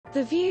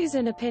The views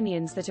and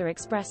opinions that are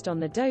expressed on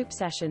the Dope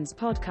Sessions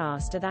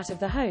podcast are that of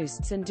the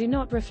hosts and do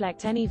not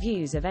reflect any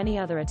views of any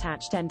other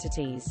attached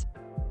entities.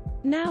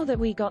 Now that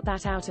we got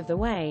that out of the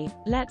way,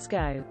 let's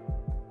go.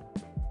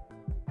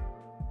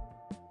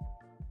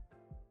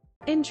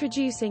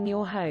 Introducing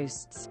your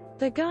hosts.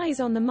 The guys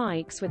on the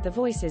mics with the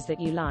voices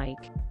that you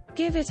like.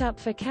 Give it up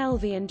for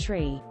Kelvy and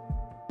Tree.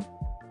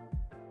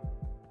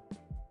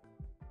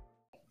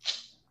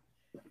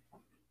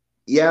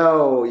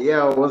 Yo,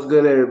 what's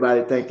good,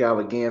 everybody? Thank y'all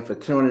again for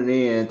tuning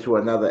in to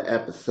another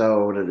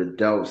episode of the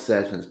Dope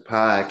Sessions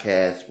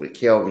podcast with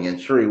Kelvy and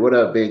Tree. What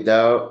up, big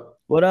dog?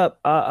 What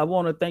up? I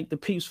want to thank the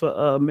peeps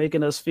for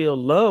making us feel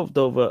loved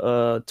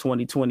over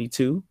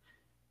 2022.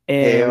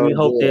 And we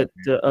hope that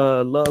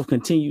the love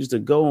continues to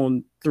go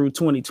on through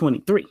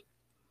 2023.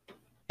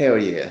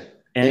 Hell yeah.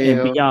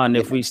 And beyond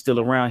if we still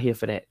around here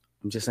for that.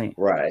 I'm just saying.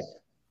 Right.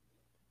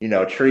 You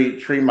know,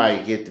 Tree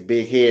might get the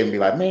big head and be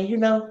like,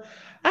 man,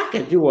 I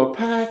could do a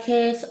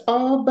podcast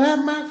all by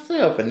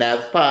myself. And now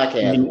it's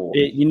podcast.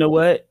 You know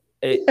what?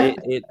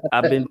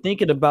 I've been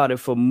thinking about it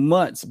for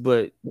months,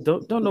 but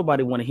don't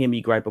nobody want to hear me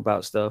gripe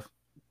about stuff.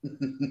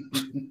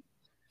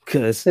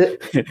 Because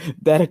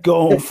that'll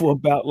go on for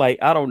about, like,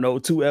 I don't know,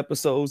 2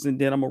 episodes, and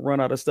then I'm going to run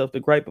out of stuff to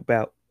gripe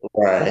about.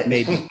 Right.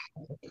 Maybe.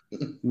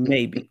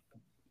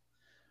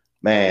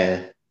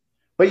 Man.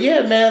 But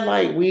yeah, man,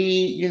 like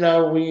we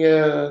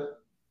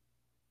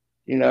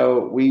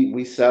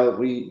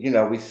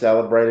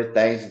celebrated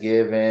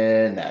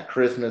Thanksgiving. Now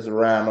Christmas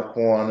around the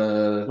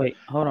corner. Wait,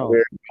 hold on.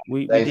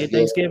 We did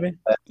Thanksgiving?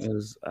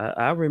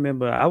 I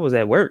remember I was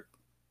at work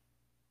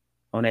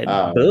on that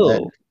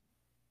bill.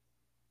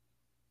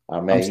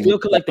 I'm still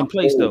collecting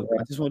plates though.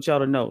 I just want y'all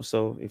to know.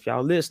 So if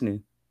y'all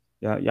listening,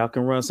 y'all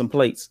can run some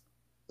plates.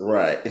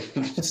 Right.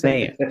 Just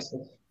saying.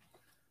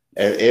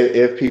 And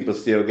if people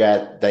still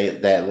got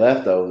that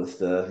leftover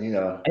stuff,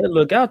 Hey,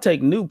 look, I'll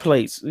take new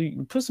plates.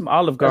 Put some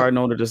Olive Garden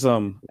on it or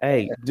something.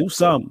 Hey, do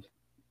something.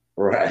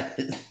 Right.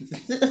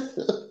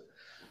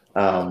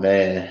 Oh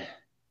man,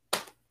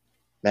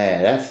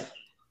 that's.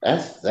 I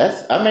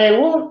mean,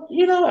 well,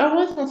 I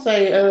was gonna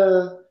say,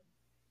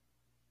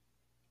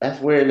 that's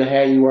weird to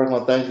have you work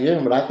on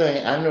Thanksgiving, but I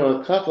think I know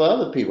a couple of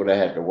other people that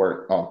had to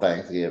work on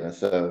Thanksgiving.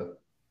 So,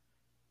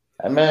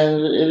 I mean,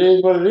 it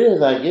is what it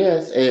is, I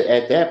guess.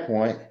 At that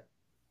point.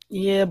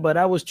 Yeah, but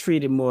I was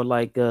treated more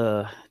like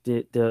the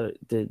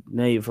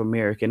Native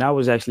American. I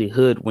was actually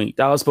hoodwinked.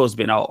 I was supposed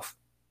to have been off.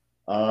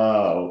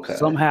 Oh, okay.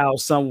 Somehow,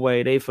 some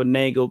way, they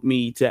finagled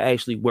me to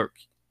actually work.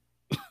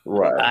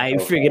 Right. I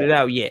ain't figured it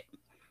out yet.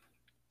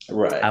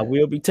 Right. I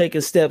will be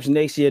taking steps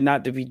next year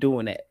not to be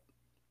doing that.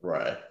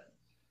 Right.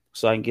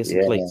 So I can get some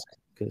plates,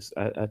 because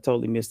I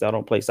totally missed out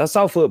on plates. I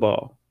saw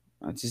football.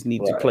 I just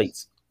need 2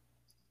 plates.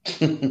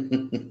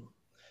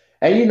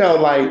 And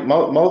like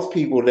most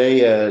people,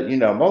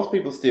 most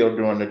people still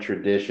doing the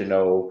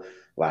traditional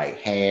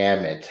like ham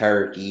and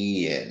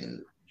turkey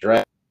and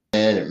dressing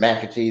and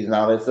mac and cheese and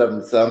all that stuff.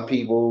 And some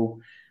people,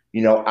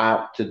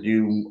 opt to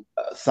do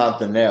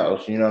something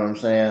else. You know what I'm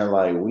saying?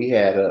 Like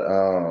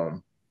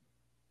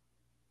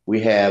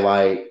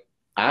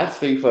I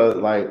speak for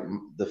like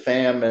the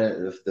fam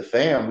and the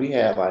fam. We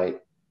had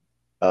like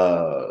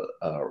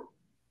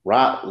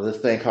this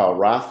thing called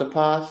Rasta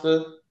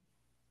pasta.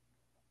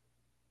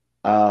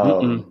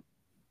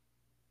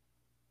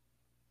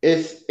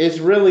 It's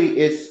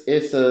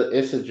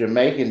a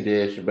Jamaican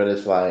dish, but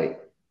it's like,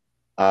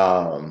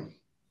 I'd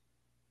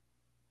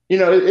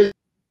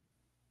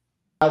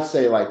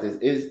say like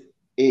this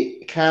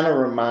it kind of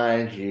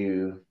reminds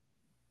you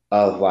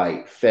of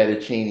like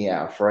fettuccine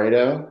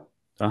Alfredo,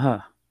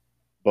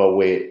 but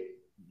with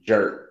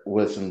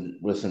some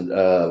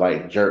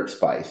like jerk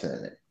spice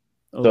in it.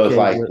 Okay, so it's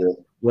like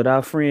would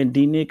our friend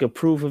D Nick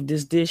approve of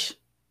this dish?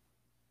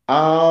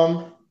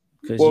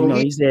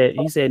 Because he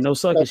said no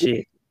sucker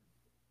shit.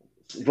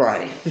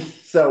 Right.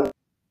 So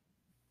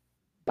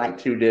like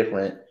 2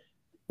 different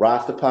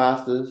Rasta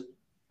pastas.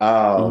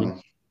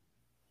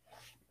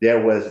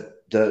 There was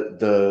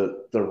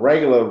the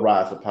regular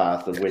Rasta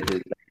pasta, which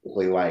is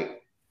basically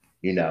like,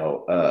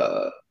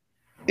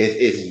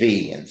 it's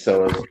vegan.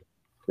 So it's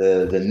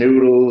the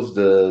noodles,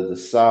 the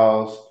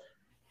sauce,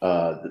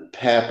 the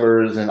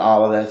peppers and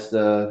all of that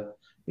stuff.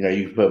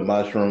 You can put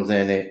mushrooms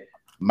in it.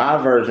 My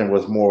version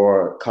was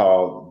more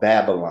called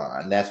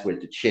Babylon. That's with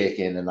the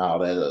chicken and all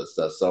that other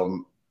stuff.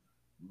 So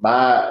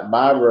my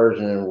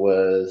version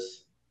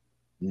was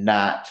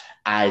not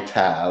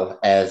ital,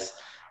 as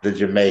the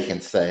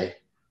Jamaicans say.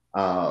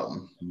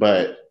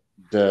 But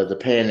the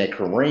pan that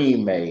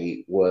Kareem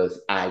made was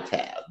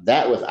ital.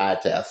 That was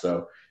ital.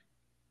 So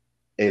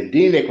if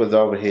D-Nick was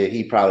over here,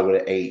 he probably would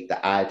have ate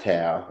the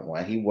ital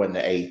one. He wouldn't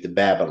have ate the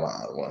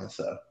Babylon one.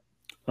 So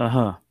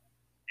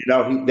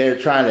they're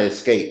trying to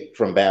escape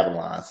from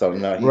Babylon, so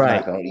he's not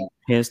going to eat.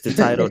 Hence the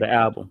title of the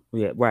album.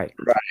 Yeah, right.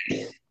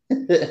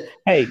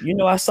 Hey,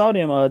 I saw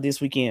them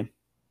this weekend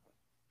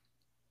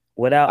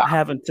without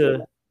having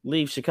to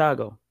leave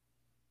Chicago.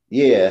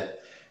 Yeah.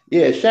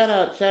 Shout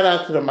out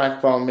to the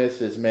Microphone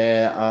Misses,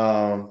 man.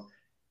 I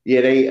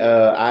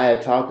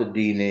had talked to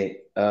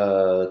D-Nick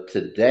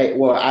today.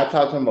 Well, I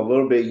talked to him a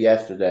little bit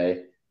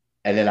yesterday,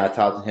 and then I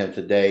talked to him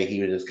today.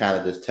 He was just kind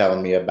of just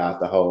telling me about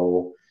the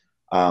whole.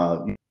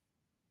 Um,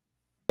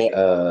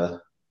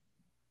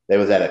 they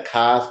was at a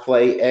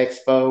cosplay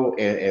expo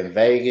in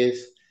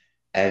Vegas,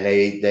 and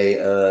they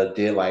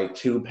did like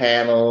 2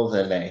 panels,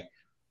 and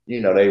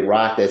they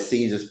rocked at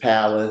Caesar's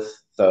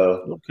Palace.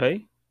 So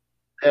Okay.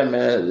 yeah,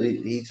 man,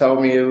 he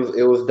told me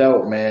it was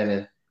dope, man,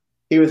 and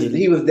he was Did he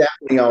he? was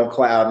definitely on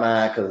cloud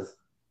 9 because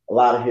a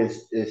lot of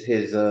his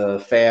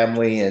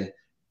family and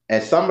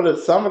some of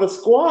the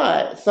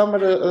squad, some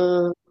of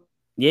the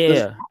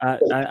Yeah,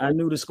 I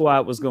knew the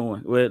squad was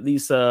going. Well, at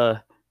least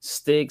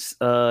Sticks,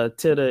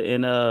 Titter,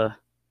 and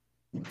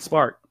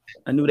Spark.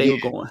 I knew they yeah, were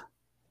going.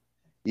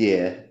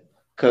 yeah,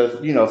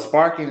 because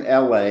Spark in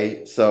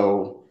L.A.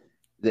 So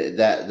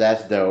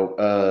that's dope.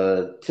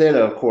 Titter,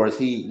 of course,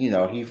 he in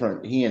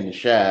the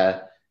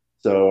Shy,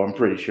 so I'm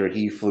pretty sure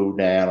he flew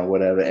down or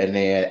whatever. And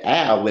then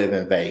Al live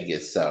in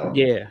Vegas, so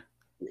Yeah.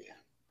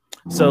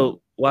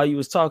 So while you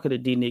was talking to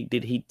D Nick,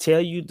 did he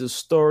tell you the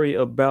story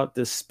about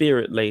the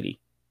spirit lady?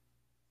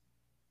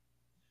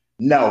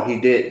 no, he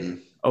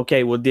didn't.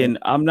 Okay, well then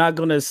I'm not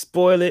gonna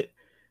spoil it.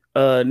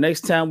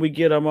 Next time we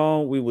get him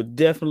on, we will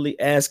definitely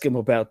ask him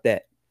about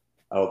that.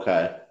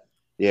 Okay.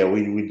 Yeah,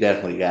 we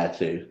definitely got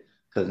to.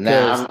 Because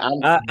now Because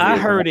I'm I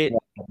curious heard it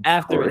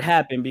after for it it.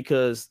 happened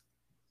because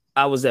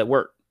I was at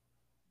work.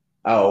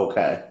 Oh,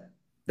 okay.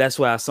 That's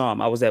why I saw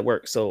him. I was at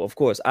work. So of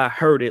course I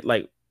heard it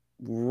like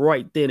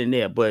right then and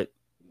there. But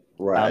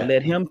I'll Right.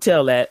 let him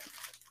tell that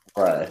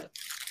Right.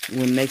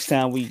 when next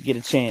time we get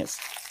a chance,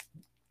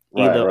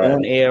 Right. either Right.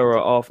 on air or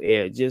off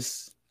air.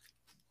 Just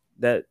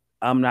that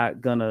I'm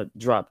not gonna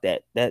drop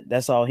that.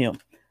 That's all him.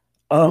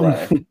 Um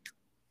Right.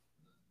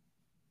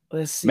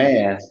 let's see.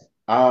 Man.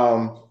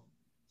 Um,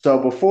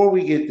 so before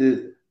we get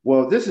to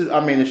this is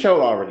I mean the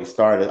show already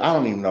started. I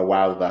don't even know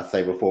why I was about to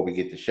say before we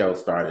get the show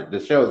started. The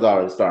show's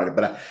already started,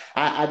 but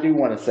I do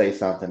want to say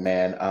something,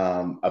 man,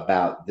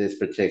 about this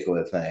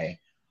particular thing.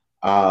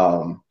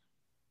 Um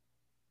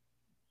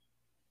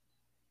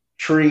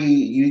Tree,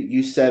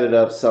 you set it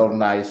up so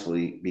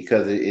nicely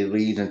because it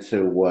leads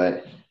into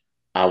what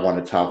I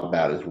want to talk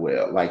about as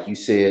well. Like you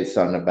said,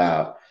 something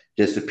about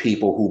just the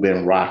people who've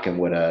been rocking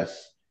with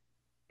us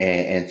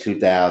in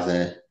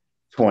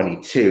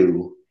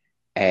 2022.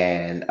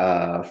 And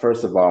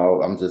first of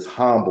all, I'm just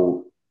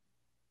humbled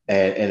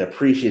and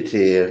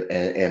appreciative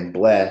and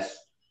blessed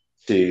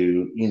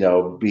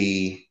to,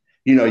 be,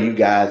 you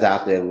guys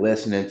out there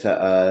listening to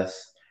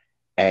us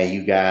and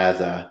you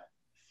guys are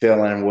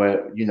feeling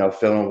what you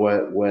guys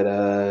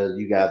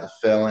are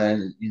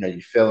feeling.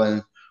 You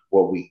feeling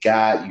what we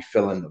got, you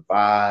feeling the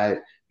vibe,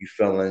 you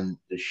feeling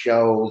the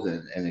shows,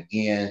 and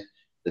again,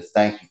 just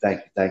thank you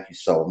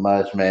so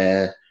much,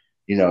 man.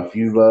 If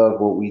you love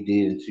what we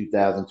did in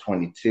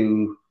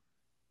 2022,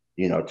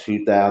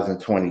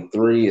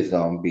 2023 is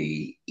gonna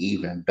be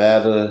even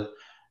better.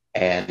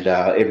 And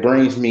it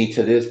brings me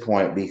to this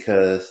point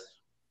because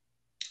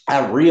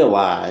I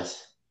realized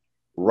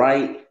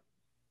right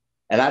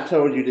and I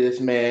told you this,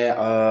 man,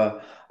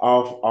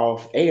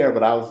 off air,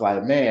 but I was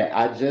like, man,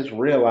 I just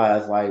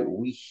realized like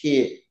we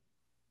hit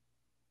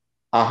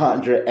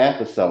 100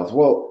 episodes.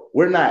 Well,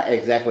 we're not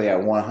exactly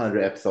at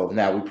 100 episodes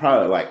now. We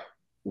probably like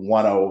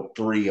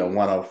 103 or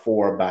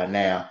 104 by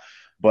now,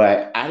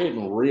 but I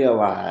didn't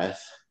realize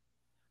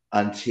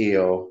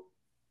until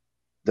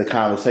the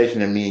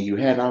conversation that me and you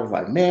had. And I was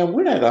like, man,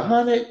 we're at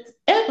 100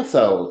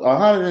 episodes,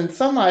 100 and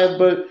some odd,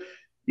 but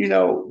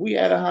we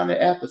had 100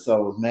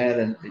 episodes, man,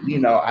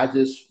 and I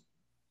just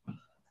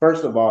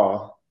first of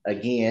all,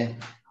 again,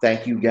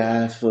 thank you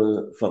guys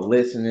for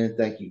listening.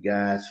 Thank you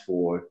guys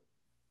for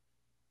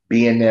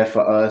being there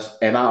for us.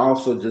 And I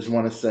also just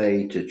want to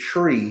say to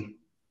Tree,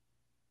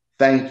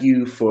 thank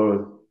you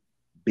for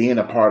being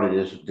a part of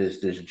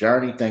this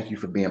journey. Thank you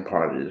for being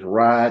part of this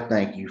ride.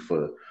 Thank you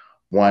for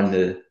wanting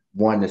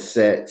to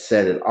set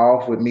it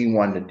off with me,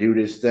 wanting to do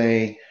this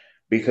thing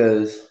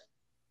because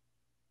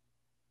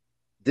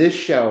this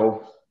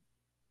show,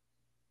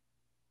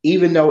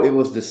 even though it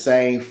was the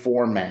same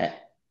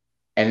format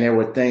and there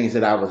were things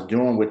that I was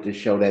doing with the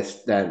show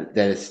that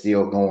is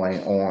still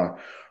going on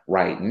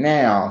right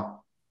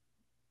now.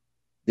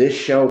 This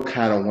show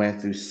kind of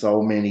went through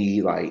so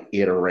many like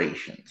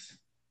iterations,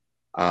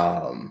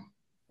 um,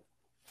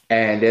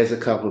 and there's a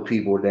couple of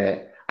people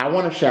that I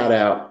want to shout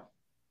out.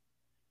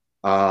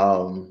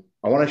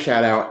 I want to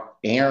shout out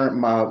Aaron,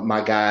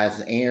 my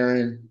guys,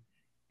 Aaron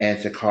and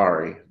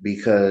Takari,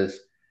 because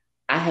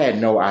I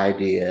had no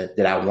idea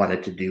that I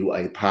wanted to do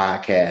a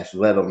podcast,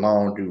 let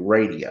alone do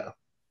radio.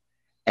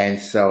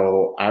 And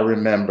so I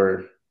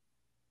remember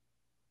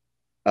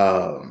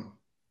um,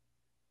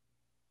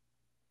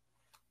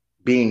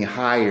 being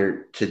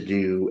hired to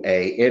do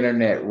a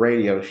internet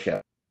radio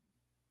show,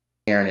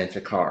 Aaron and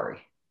Takari.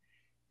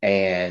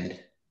 And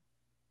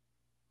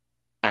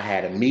I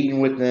had a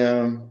meeting with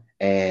them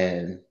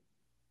and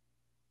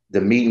the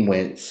meeting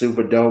went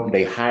super dope.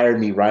 They hired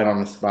me right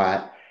on the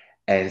spot.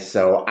 And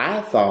so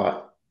I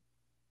thought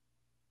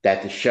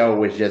that the show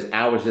was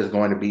I was just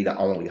going to be the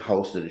only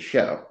host of the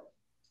show.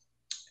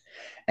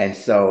 And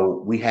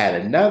so we had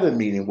another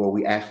meeting where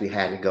we actually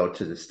had to go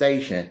to the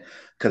station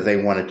because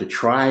they wanted to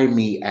try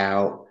me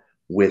out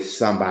with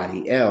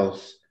somebody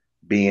else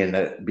being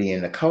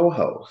the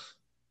co-host.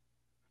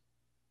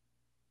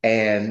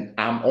 And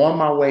I'm on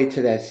my way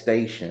to that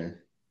station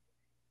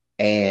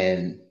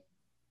and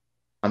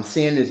I'm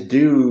seeing this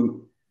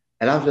dude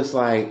and I'm just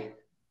like,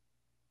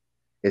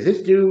 is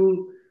this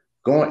dude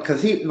going?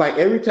 Because he, like,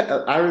 every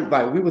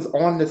time we was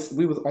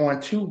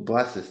on 2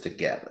 buses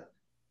together.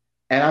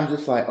 And I'm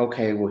just like,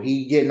 okay, well,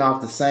 he getting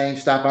off the same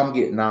stop I'm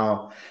getting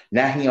off.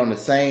 Now he on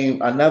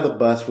another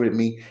bus with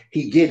me.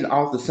 He getting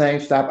off the same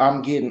stop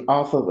I'm getting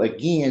off of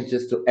again,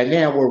 and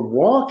then we're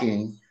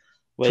walking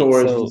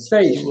towards the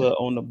station. You were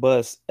on the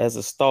bus as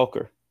a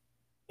stalker.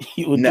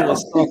 You were doing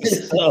stalker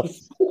stuff.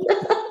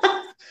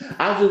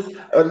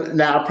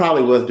 I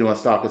probably was doing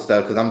stalker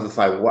stuff because I'm just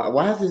like,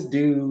 why is this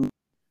dude,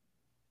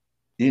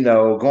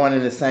 going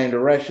in the same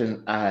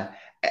direction I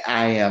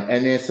am?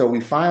 And then so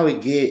we finally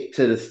get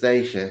to the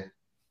station.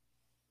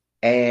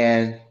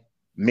 And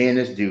me and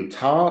this dude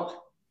talk.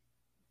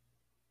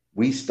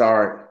 We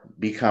start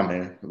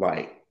becoming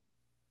like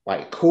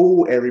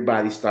cool.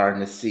 Everybody's starting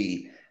to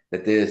see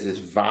that there's this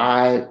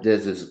vibe,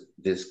 there's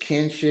this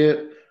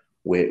kinship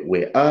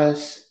with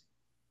us.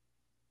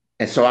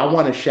 And so I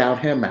want to shout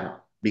him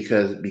out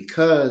because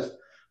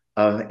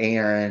of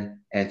Aaron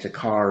and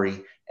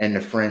Takari and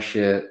the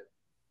friendship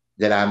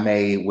that I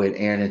made with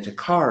Aaron and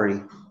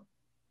Takari,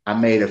 I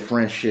made a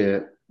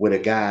friendship with a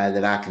guy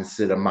that I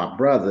consider my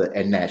brother,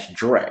 and that's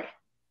Dre.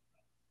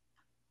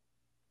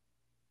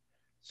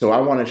 So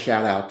I want to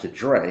shout out to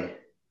Dre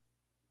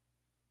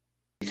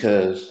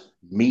because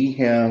me,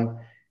 him,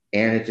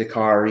 Aaron and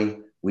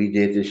Takari, we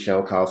did this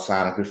show called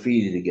Sonic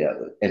Graffiti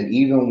together. And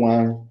even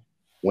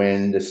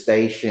when the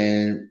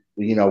station,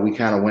 we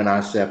kind of went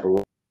our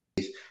separate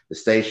ways, the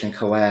station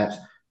collapsed,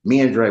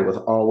 me and Dre was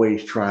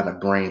always trying to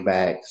bring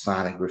back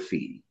Sonic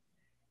Graffiti.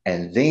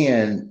 And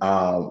then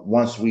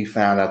once we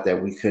found out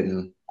that we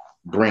couldn't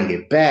bring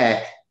it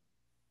back,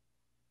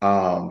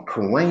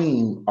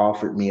 Kareem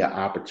offered me an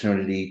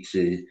opportunity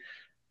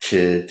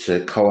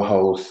to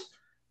co-host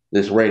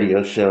this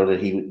radio show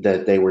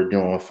that they were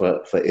doing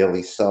for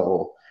Illy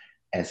Soul.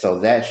 And so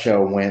that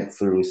show went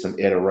through some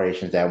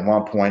iterations. At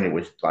one point it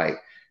was like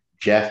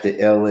Jeff the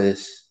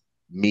Illest,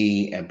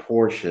 me, and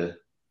Portia.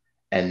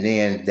 And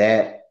then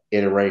that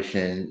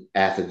iteration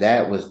after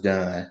that was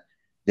done,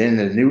 then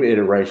the new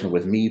iteration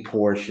was me,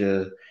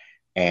 Portia,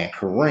 and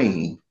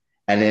Kareem.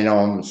 And then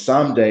on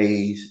some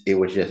days, it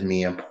was just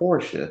me and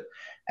Portia.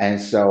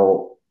 And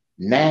so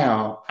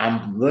now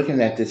I'm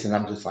looking at this and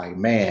I'm just like,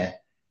 man,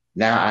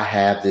 now I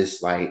have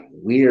this like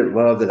weird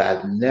love that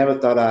I never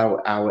thought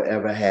I would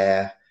ever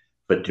have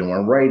for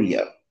doing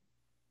radio.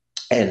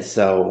 And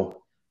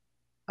so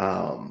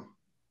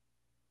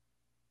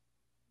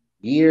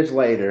years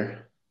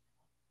later,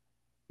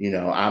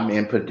 I'm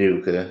in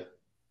Paducah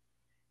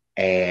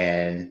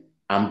and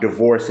I'm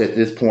divorced at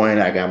this point.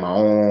 I got my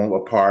own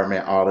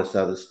apartment, all this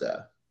other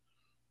stuff.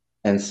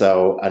 And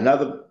so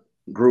another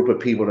group of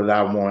people that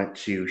I want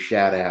to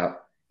shout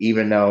out,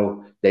 even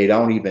though they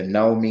don't even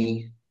know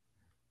me,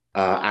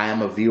 I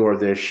am a viewer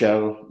of their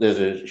show. There's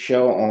a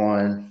show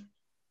on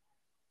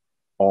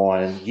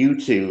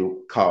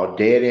YouTube called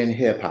Dead End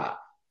Hip Hop.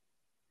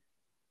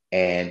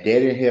 And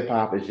Dead End Hip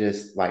Hop is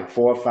just like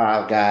 4 or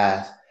 5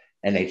 guys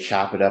and they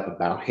chop it up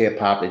about hip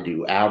hop. They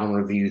do album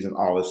reviews and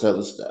all this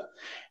other stuff.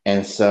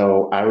 And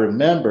so I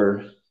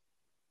remember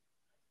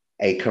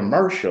a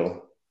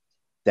commercial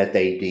that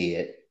they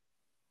did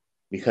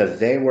because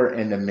they were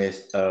in the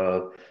midst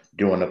of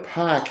doing a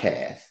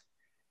podcast.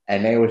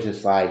 And they were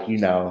just like,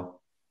 there's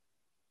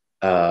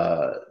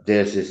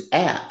this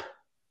app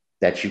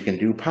that you can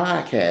do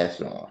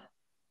podcasts on.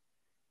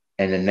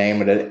 And the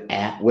name of the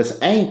app was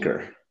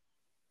Anchor.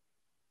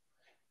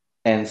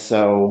 And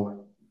so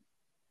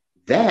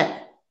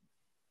that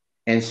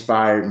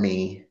inspired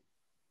me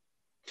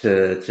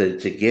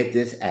to get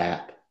this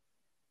app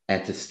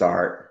and to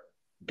start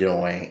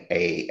doing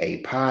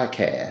a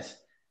podcast.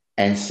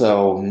 And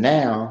so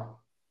now,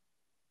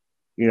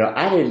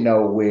 I didn't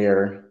know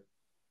where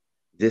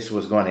this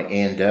was going to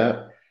end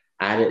up.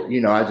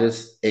 I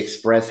just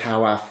expressed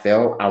how I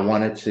felt. I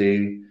wanted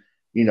to,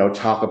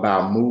 talk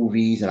about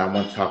movies, and I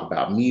want to talk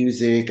about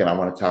music, and I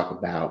want to talk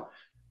about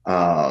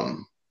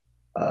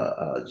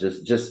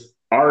just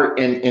art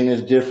in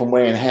this different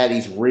way, and had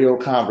these real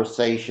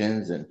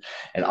conversations and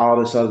all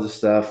this other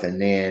stuff. And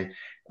then,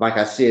 like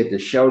I said, the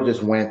show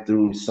just went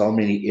through so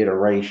many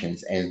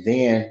iterations. And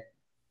then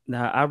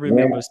now I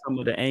remember some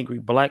of the Angry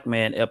Black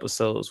Man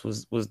episodes.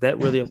 Was that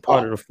really a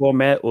part of the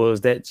format, or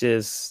is that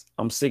just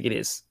I'm sick of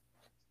this?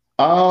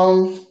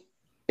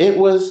 It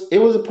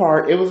was a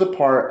part of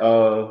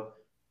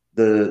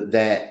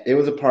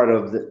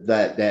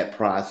that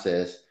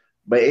process.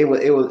 But it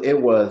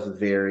was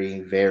very,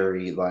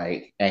 very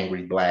like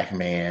Angry Black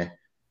Man,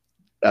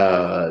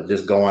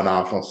 just going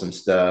off on some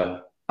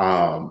stuff.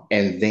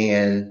 And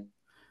then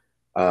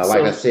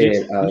Like I So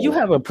said, do you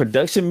have a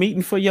production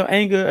meeting for your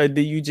anger, or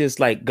do you just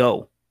like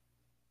go?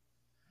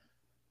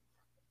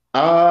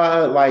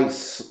 like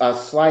a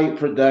slight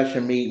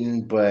production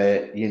meeting,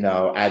 but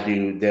I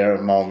do. There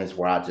are moments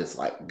where I just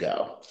like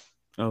go.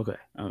 Okay,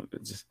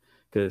 just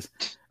because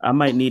I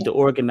might need to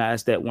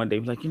organize that one day.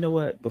 Like, you know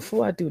what?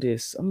 Before I do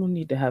this, I'm gonna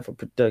need to have a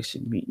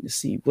production meeting to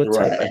see what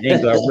type of Right.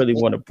 anger I really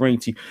want to bring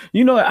to you.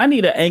 You know what? I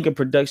need an anger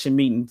production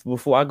meeting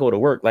before I go to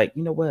work. Like,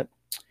 you know what?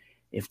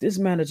 If this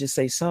manager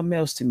say something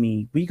else to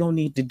me, we gonna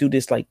need to do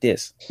this like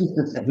this.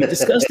 And we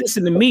discussed this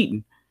in the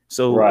meeting.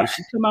 So Right. if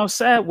she come out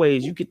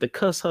sideways, you get to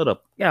cuss her the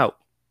out.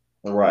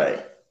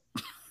 Right.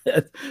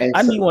 And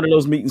I so, need one of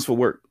those meetings for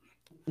work,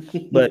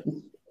 but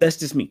that's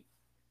just me.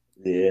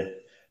 yeah.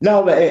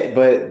 No,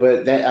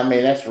 but that, I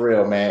mean, that's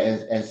real,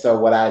 man. And so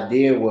what I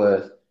did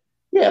was,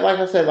 yeah, like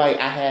I said, like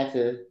I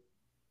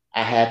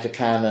had to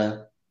kind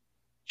of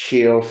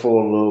chill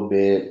for a little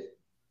bit.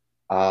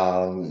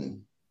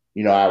 Um,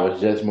 I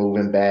was just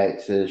moving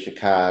back to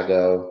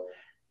Chicago,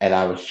 and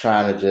I was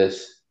trying to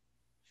just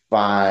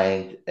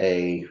find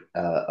a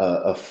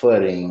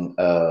footing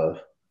of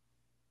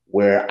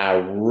where I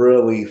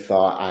really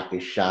thought I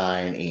could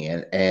shine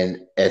in,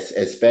 and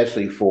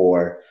especially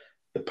for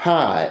the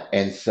pod.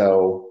 And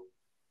so,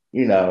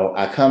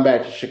 I come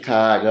back to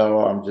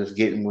Chicago. I'm just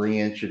getting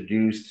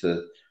reintroduced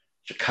to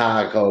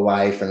Chicago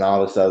life and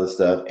all this other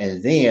stuff,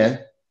 and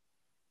then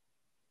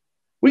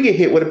we get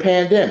hit with a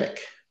pandemic,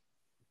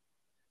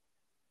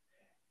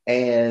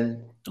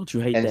 and Don't you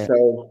hate and that?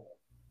 so,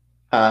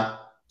 huh?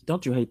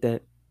 Don't you hate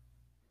that?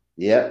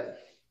 Yep.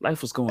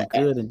 Life was going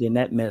good, and then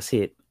that mess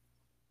hit.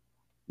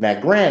 Now,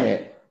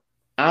 granted,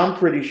 I'm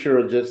pretty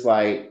sure just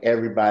like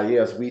everybody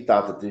else, we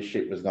thought that this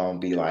shit was gonna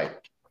be like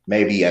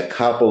maybe a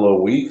couple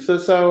of weeks or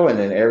so, and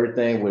then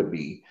everything would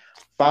be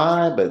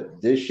fine.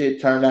 But this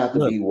shit turned out to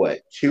Look, be what,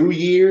 2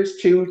 years,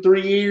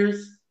 3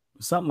 years?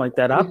 something like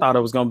that. I thought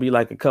it was gonna be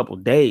like a couple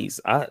days.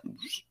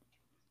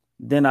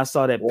 Then I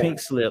saw that Yeah. pink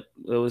slip.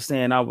 It was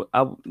saying I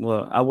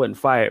wasn't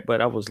fired,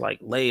 but I was like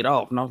laid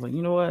off, and I was like,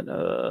 you know what?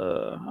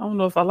 I don't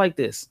know if I like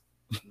this.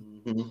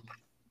 Mm-hmm.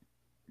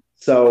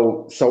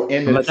 So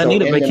in I'm the like, I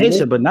need a midst,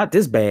 vacation, but not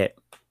this bad.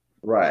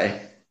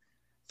 right.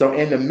 So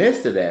in the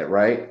midst of that,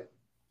 right,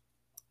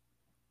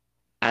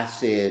 I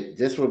said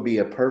this would be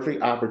a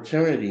perfect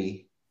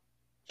opportunity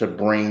to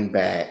bring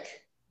back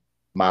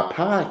my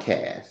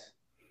podcast.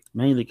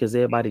 Mainly because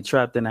everybody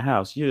trapped in the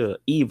house. You're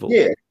evil.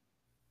 Yeah.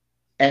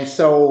 And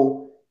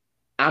so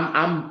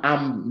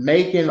I'm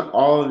making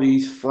all of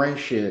these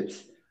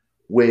friendships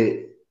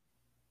with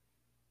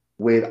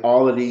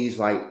all of these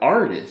like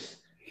artists,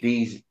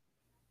 these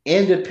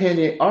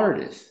independent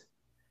artists.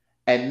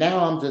 And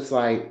now I'm just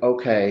like,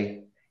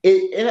 okay,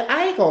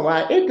 I ain't gonna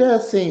lie, it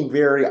does seem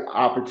very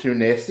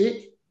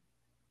opportunistic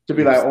to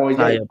be like, It's oh yeah,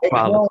 they home.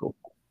 diabolical.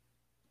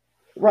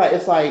 Right.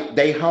 It's like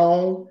they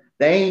home,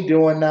 they ain't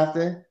doing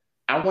nothing.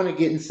 I want to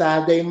get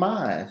inside their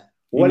minds.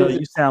 You What know, is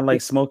you sound like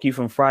Smokey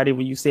from Friday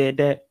when you said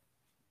that.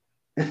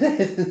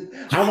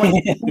 I want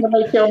to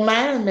make your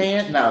mind,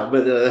 man. No,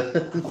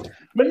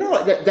 but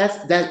no,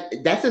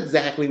 that's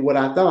exactly what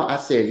I thought. I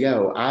said,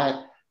 yo,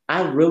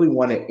 I really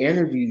want to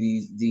interview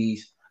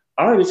these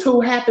artists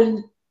who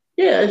happen.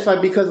 Yeah, it's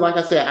like because like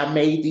I said, I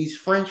made these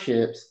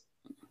friendships,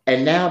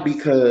 and now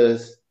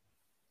because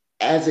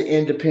as an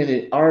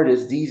independent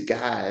artist, these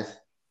guys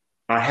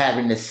are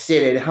having to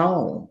sit at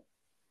home.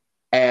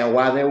 And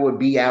while they would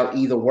be out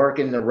either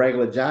working the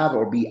regular job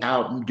or be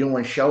out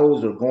doing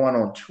shows or going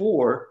on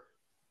tour,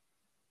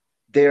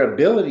 their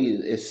ability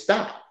is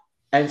stopped.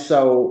 And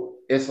so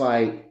it's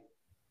like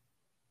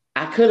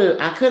I could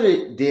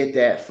have did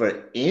that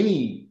for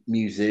any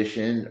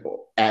musician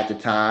at the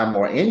time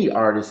or any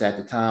artist at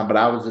the time, but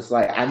I was just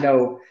like, I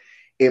know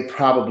it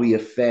probably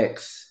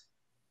affects,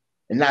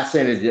 and not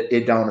saying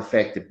it don't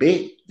affect the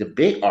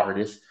big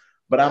artists,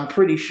 but I'm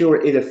pretty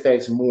sure it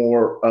affects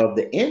more of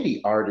the indie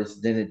artists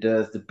than it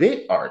does the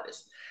big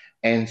artists.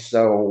 And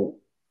so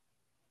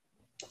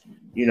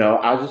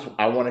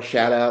I want to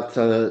shout out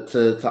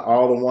to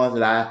all the ones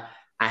that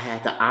I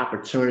had the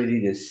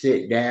opportunity to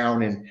sit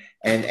down and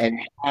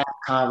have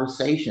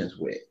conversations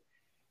with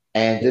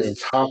and Yeah.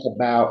 just talk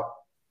about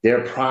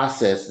their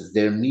processes,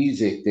 their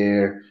music,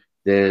 their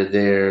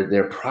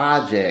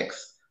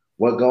projects,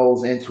 what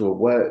goes into it,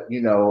 what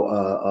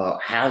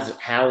how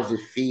does it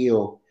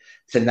feel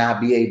to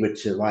not be able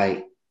to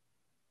like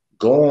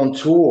go on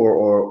tour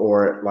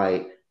or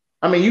like,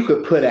 I mean, you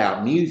could put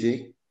out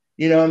music,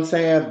 you know what I'm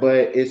saying?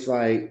 But it's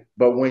like,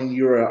 but when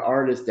you're an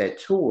artist that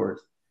tours,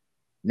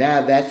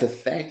 now that's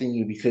affecting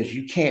you because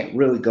you can't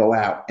really go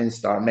out and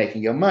start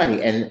making your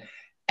money. And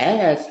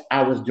as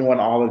I was doing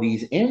all of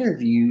these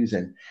interviews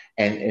and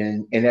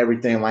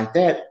everything like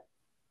that,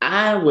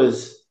 I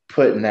was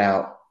putting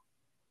out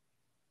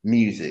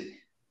music.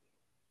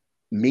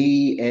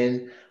 Me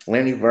and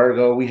Lenny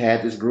Virgo, we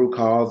had this group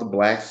called the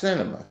Black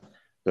Cinema.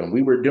 So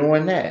we were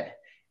doing that.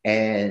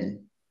 And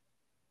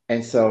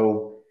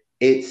so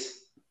it's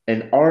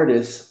an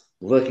artist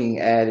looking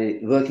at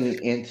it,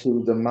 looking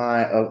into the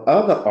mind of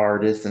other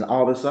artists and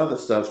all this other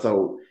stuff.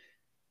 So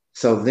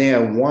So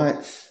then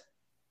once,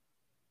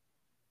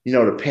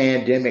 the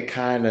pandemic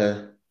kind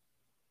of,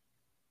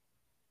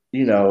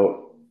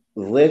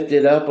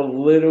 lifted up a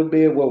little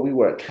bit where we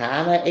were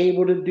kind of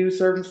able to do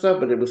certain stuff,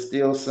 but it was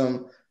still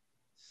some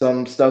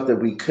stuff that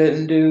we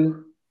couldn't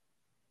do.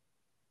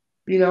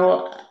 You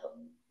know,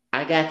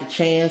 I got the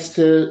chance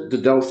to the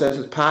Dope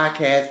Sessions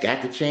podcast,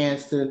 got the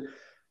chance to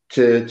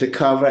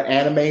cover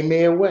Anime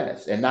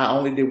Midwest. And not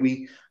only did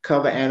we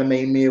cover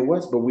Anime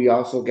Midwest, but we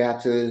also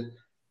got to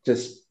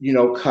just,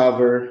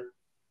 cover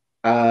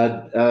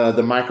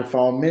the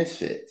Microphone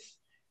Misfits.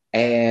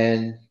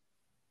 And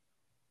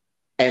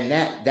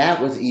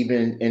that was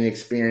even an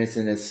experience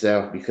in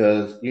itself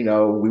because,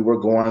 we were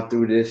going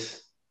through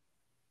this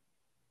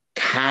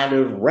kind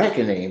of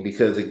reckoning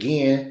because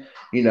again,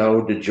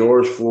 the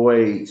George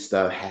Floyd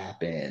stuff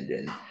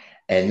happened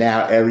and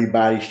now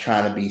everybody's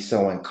trying to be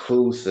so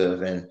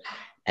inclusive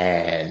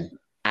and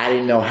I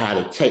didn't know how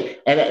to take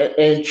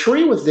and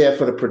Tree was there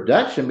for the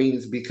production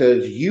meetings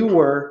because you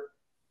were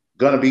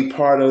going to be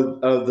part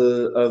of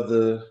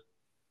the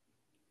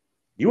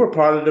you were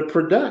part of the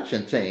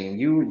production team.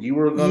 You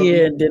were going to Yeah,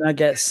 be and then I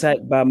got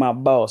sacked by my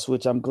boss,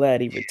 which I'm glad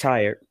he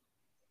retired.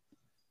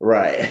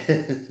 right.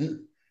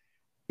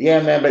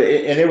 Yeah, man, but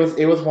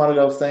it was one of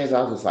those things.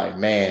 I was just like,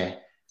 man,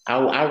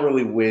 I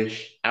really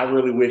wish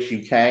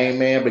you came,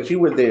 man. But you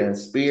were there in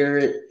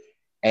spirit,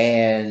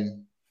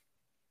 and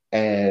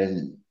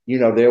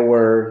there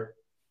were,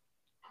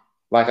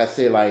 like I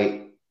said,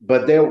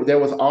 but there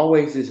was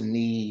always this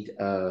need.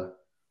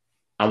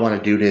 I want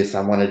to do this.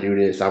 I want to do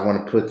this. I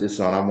want to put this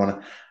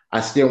on.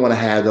 I still want to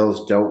have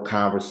those dope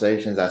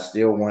conversations. I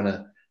still want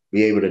to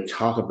be able to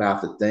talk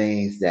about the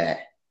things that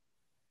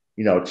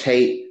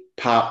take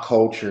pop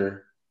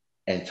culture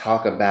and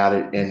talk about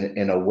it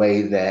in a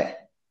way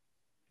that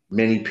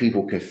many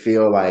people can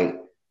feel like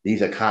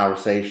these are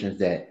conversations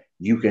that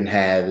you can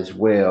have as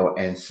well.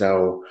 And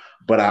so,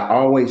 but I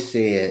always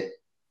said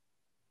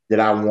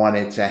that I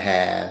wanted to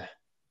have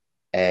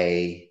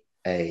a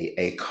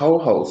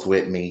co-host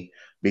with me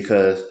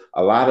because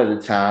a lot of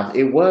the times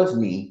it was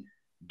me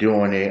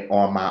doing it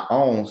on my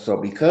own. So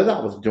because I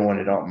was doing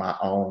it on my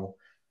own,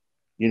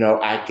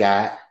 I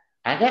got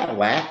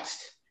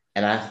laxed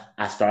and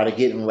I started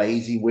getting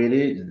lazy with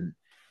it and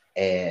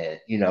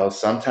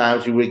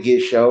sometimes you would get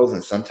shows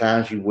and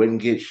sometimes you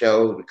wouldn't get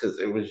shows because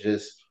it was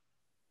just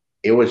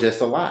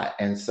a lot.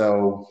 And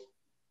so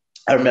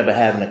I remember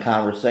having a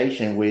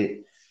conversation with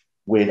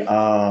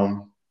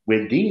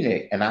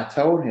D-Nick and I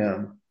told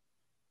him,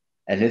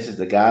 and this is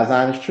the God's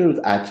honest truth,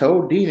 I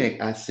told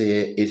D-Nick, I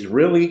said, it's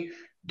really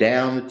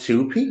down to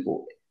two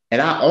people.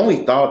 And I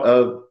only thought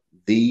of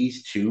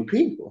these two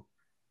people.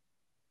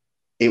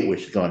 It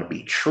was going to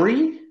be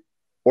Tree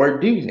or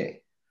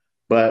D-Nick.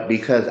 But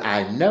because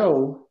I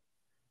know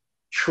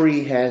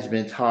Tree has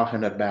been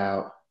talking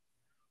about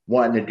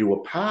wanting to do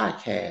a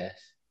podcast,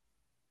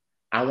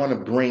 I want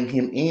to bring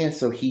him in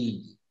so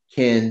he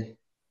can,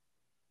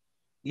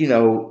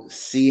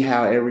 see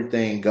how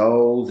everything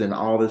goes and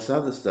all this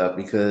other stuff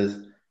because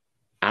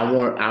I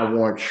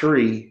want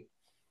Tree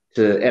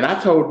to, and I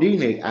told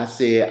D-Nick, I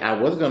said I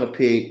was gonna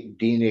pick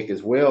D-Nick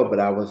as well, but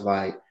I was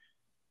like,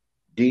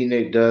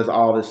 D-Nick does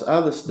all this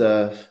other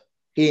stuff.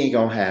 He ain't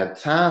gonna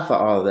have time for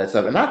all of that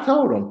stuff. And I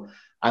told him,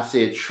 I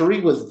said Tree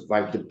was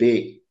like the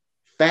big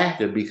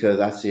factor because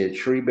I said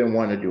Tree been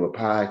wanting to do a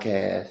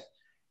podcast.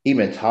 He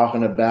been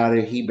talking about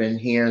it. He been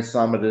hearing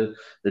some of the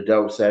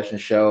dope session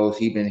shows.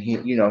 He been he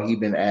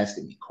been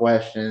asking me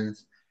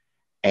questions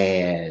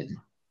and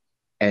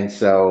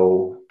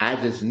so I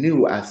just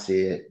knew I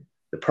said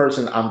the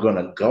person I'm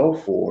gonna go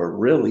for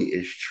really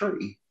is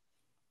Tree.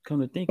 Come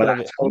to think But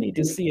of it, I need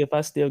to see if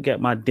I still got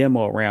my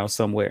demo around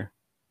somewhere.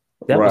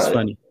 That was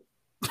funny.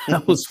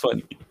 That was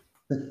funny.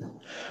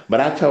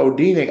 But I told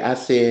D-Nick, I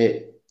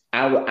said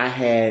I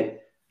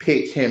had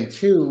picked him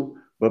too,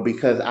 but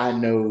because I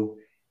knew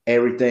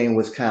everything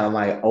was kind of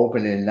like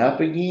opening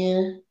up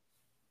again,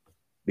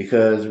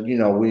 because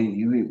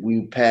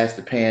we passed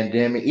the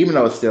pandemic, even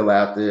though it's still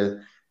out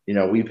there,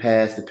 we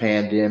passed the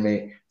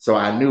pandemic. So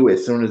I knew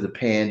as soon as the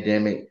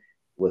pandemic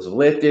was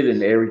lifted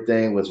and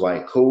everything was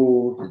like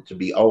cool to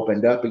be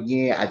opened up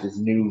again, I just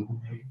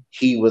knew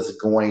he was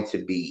going to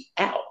be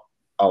out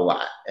a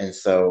lot. And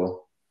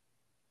so,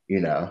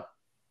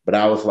 but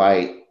I was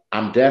like,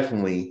 I'm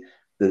definitely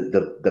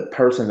the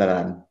person that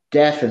I'm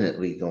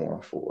definitely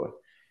going for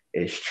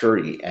is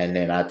Tree. And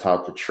then I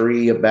talked to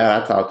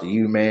I talked to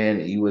you, man,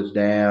 and you was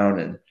down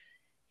and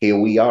here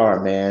we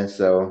are, man.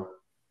 So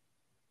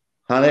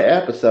 100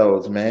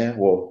 episodes, man.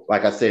 Well,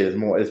 like I said,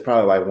 it's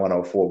probably like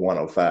 104,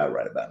 105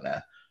 right about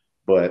now.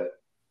 But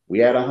we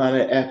had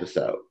 100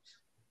 episodes.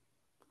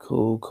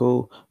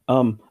 Cool.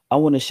 I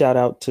want to shout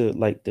out to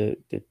like the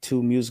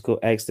two musical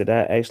acts that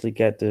I actually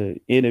got to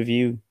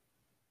interview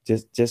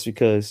just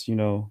because,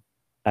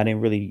 I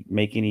didn't really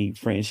make any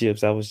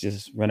friendships. I was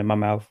just running my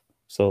mouth.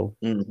 So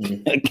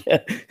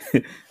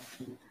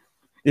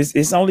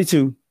it's only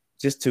two,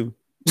 just two.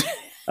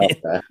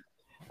 Okay.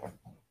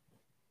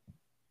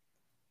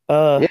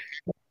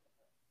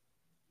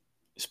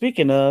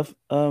 Speaking of,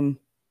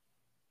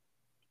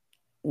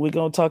 we're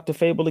gonna talk to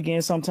Fable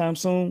again sometime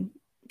soon.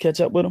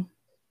 Catch up with him.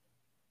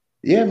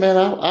 Yeah, man.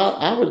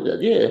 I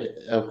would. Yeah,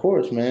 of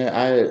course, man.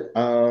 Just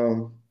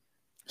a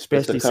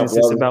Especially since couple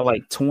it's of about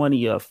like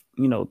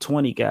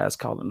 20 guys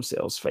calling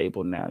themselves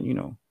Fable now. We're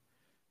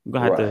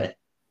gonna have to,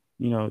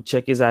 right.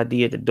 check his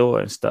ID at the door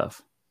and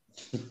stuff.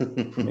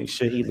 Make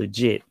sure he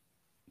legit.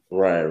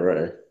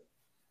 Right.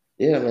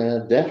 Yeah,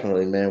 man.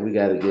 Definitely, man. We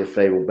got to get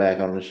Fable back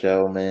on the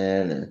show,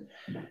 man.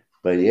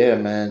 But yeah,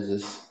 man.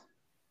 Just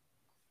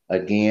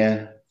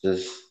again,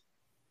 just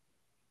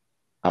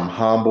I'm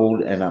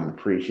humbled and I'm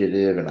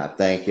appreciative, and I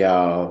thank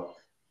y'all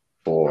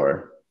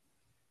for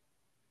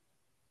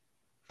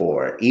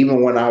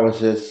even when I was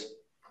just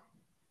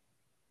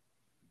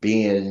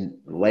being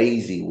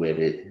lazy with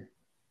it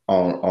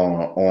on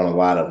a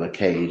lot of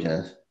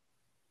occasions,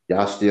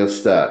 y'all still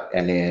stuck.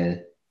 And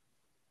then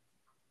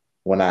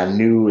when I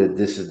knew that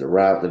this is the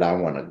route that I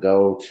want to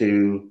go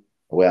to,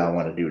 where I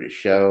want to do the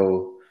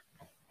show,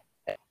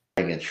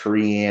 bringing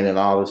Tree in and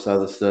all this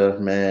other stuff,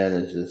 man,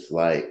 it's just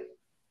like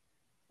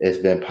it's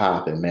been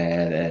popping,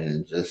 man.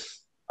 And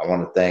just I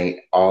want to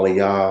thank all of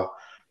y'all,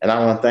 and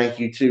I want to thank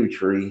you too,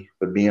 Tree,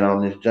 for being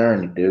on this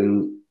journey,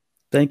 dude.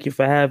 Thank you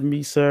for having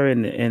me, sir,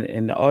 and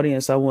the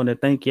audience. I want to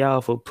thank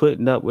y'all for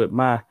putting up with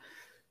my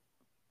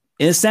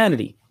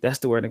insanity. That's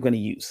the word I'm going to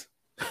use.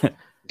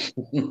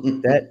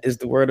 That is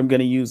the word I'm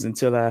going to use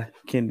until I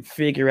can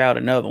figure out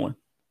another one.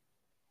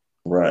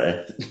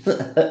 Right.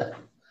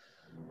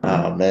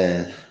 Oh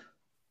man.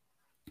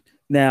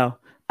 Now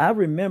I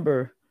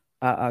remember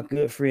our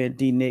good friend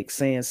D Nick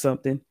saying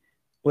something.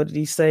 What did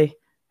he say?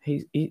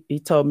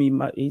 He told me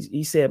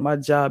he said my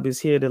job is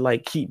here to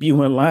like keep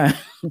you in line.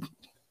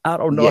 I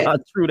don't know how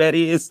true that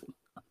is.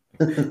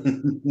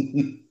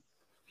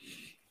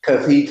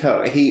 Because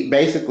he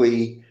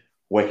basically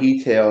what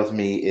he tells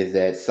me is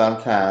that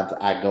sometimes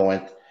I go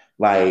in,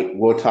 like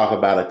we'll talk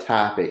about a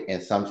topic,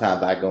 and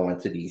sometimes I go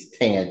into these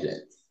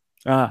tangents.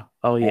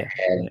 Oh yeah.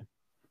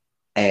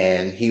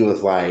 And he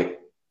was like,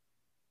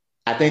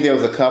 I think there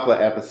was a couple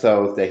of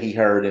episodes that he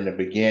heard in the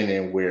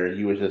beginning where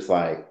you was just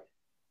like,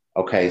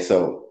 okay,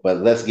 so but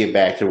let's get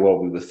back to what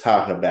we was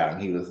talking about.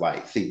 And he was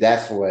like, see,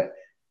 that's what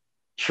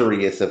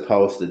Tree is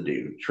supposed to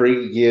do.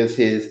 Tree gives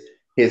his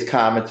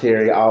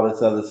commentary, all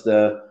this other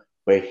stuff,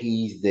 but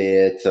he's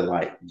there to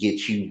like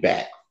get you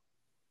back,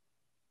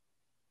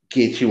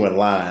 get you in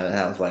line. And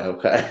I was like,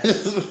 okay.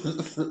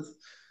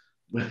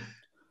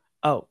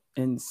 Oh,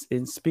 and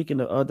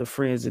speaking of other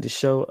friends of the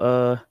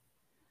show,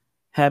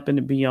 happened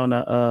to be on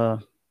a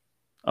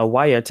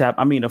wiretap.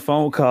 I mean, a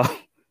phone call.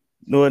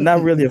 No,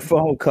 not really a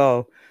phone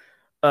call.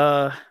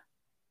 I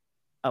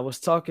was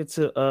talking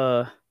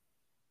to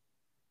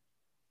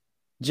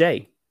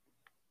Jay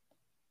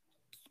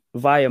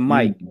via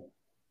Mike.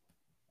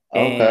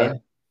 Okay.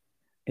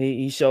 And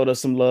he showed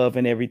us some love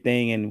and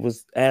everything and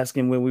was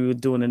asking when we were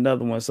doing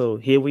another one. So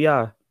here we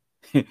are.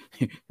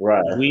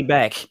 Right. We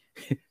back.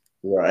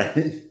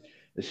 Right.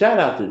 Shout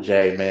out to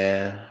Jay,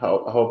 man.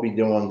 Hope he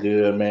doing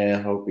good,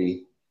 man. Hope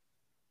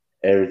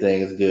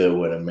everything is good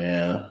with him,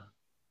 man.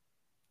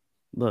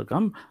 Look,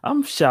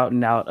 I'm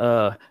shouting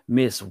out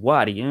Miss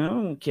Waddy. I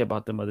don't care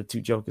about them other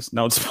two jokers.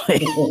 No, just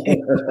playing.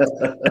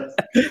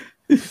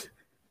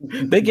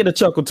 They get a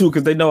chuckle too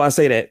because they know I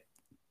say that.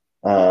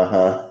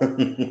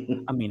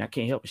 I mean, I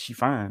can't help it. She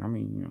fine. I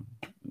mean,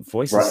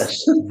 voice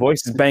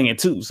is banging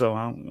too. So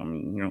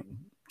I'm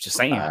just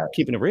saying,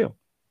 keeping it real.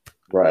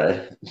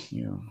 Right.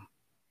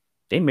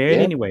 They married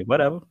anyway.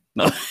 Whatever.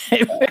 No.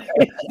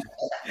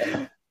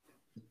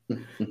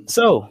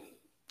 So,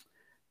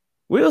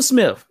 Will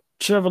Smith,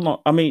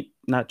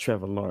 not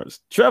Trevor Lawrence,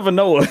 Trevor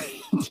Noah.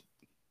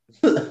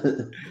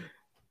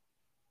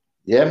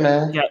 Yeah,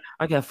 man.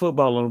 I got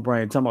football on the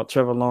brain. Talking about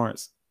Trevor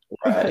Lawrence.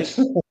 Right.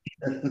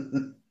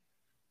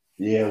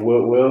 Yeah,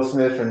 Will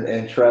Smith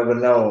and Trevor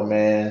Noah,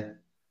 man,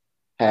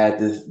 had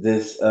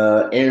this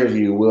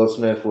interview. Will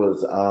Smith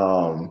was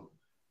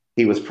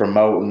he was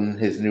promoting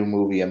his new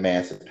movie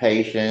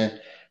Emancipation.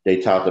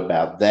 They talked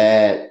about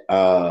that.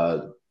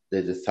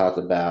 They just talked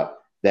about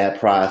that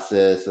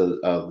process of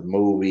the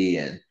movie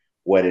and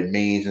what it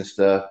means and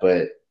stuff.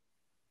 But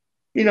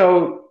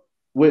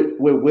with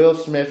Will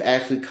Smith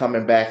actually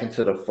coming back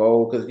into the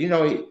fold, because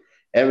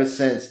ever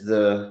since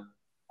the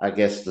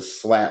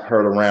slap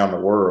heard around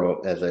the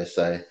world, as they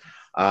say,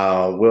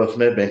 Will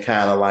Smith been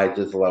kind of like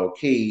just low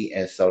key,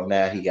 and so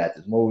now he got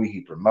this movie,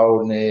 he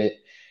promoting it,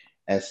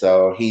 and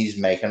so he's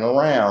making the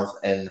rounds.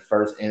 And the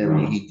first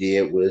interview he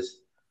did was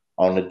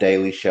on the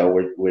Daily Show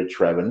with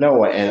Trevor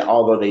Noah. And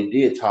although they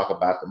did talk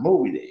about the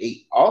movie,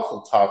 he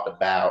also talked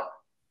about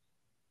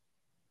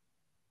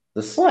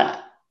the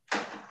slap.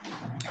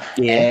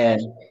 Yeah.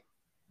 And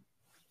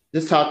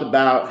just talked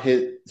about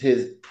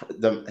his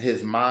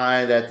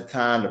mind at the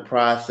time, the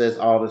process,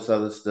 all this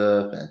other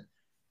stuff,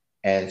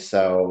 and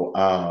so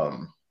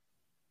I'm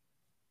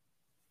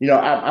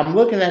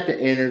looking at the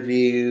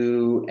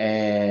interview,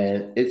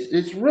 and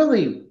it's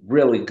really,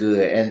 really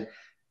good. And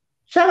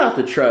shout out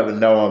to Trevor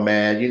Noah,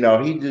 man.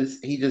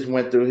 He just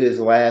went through his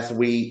last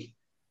week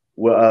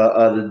with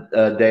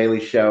the Daily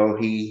Show.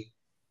 He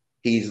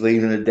he's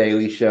leaving the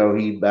Daily Show.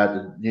 He's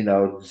about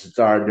to,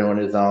 start doing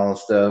his own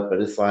stuff.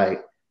 But it's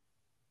like,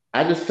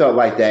 I just felt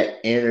like that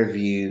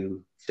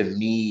interview to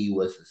me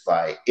was just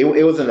like, it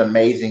was an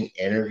amazing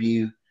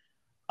interview.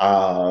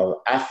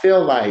 I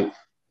feel like,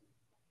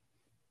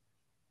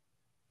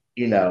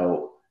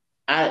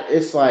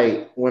 it's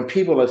like when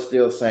people are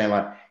still saying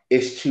like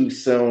it's too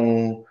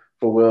soon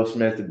for Will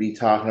Smith to be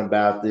talking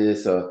about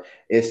this, or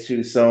it's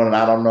too soon, and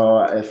I don't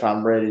know if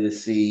I'm ready to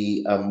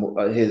see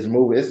his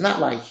movie. It's not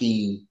like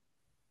he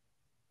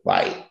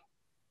like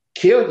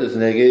killed this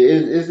nigga.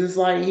 It's just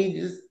like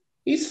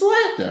he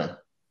slapped him.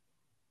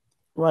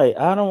 Right.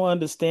 I don't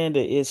understand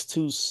that it's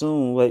too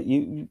soon. Like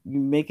you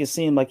make it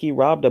seem like he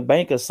robbed a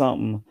bank or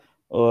something.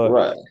 Or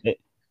right.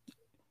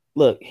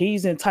 Look,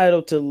 he's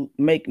entitled to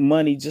make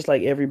money just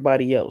like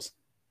everybody else.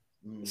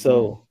 Mm-hmm.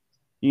 So,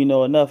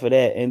 enough of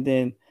that. And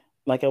then,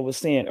 like I was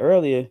saying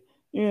earlier,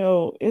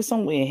 it's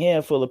only a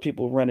handful of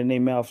people running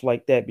their mouth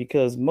like that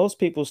because most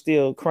people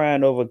still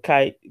crying over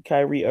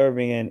Kyrie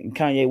Irving and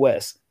Kanye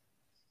West.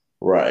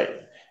 Right.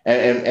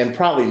 And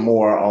probably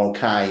more on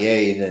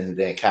Kanye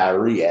than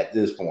Kyrie at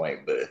this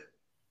point, but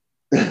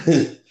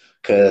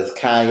because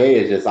Kanye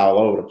is just all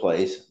over the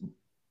place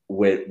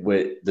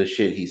with the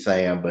shit he's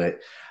saying. But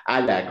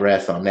I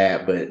digress on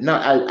that. But no,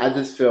 I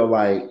just feel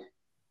like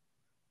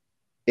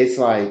it's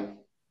like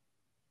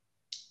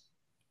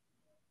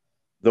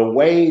the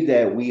way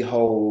that we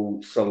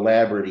hold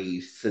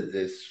celebrities to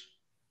this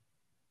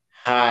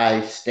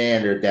high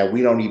standard that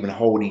we don't even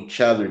hold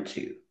each other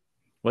to.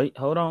 Wait,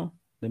 hold on.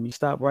 Let me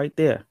stop right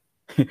there.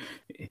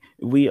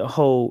 We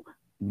hold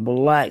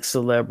black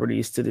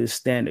celebrities to this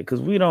standard because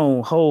we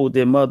don't hold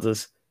their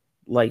mothers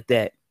like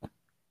that.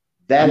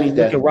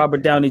 Look at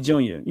Robert Downey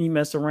Jr. He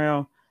messed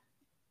around,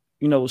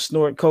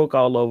 snort coke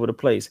all over the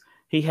place.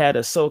 He had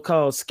a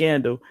so-called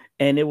scandal,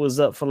 and it was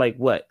up for like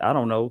what? I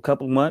don't know, a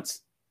couple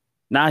months.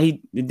 Now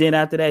then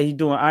after that, he's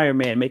doing Iron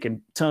Man,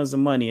 making tons of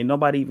money, and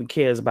nobody even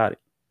cares about it.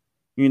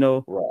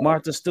 Right.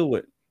 Martha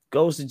Stewart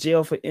goes to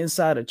jail for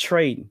insider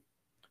trading.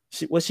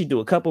 What's she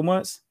do? A couple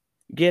months,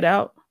 get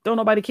out. Don't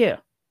nobody care.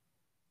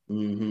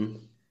 Mm-hmm.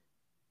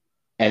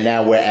 And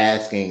now we're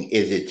asking,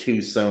 is it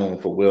too soon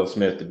for Will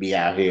Smith to be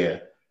out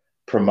here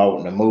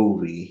promoting a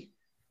movie?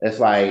 It's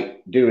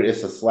like, dude,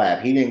 it's a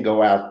slap. He didn't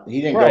go out. He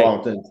didn't go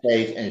onto the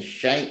stage and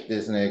shank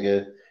this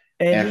nigga.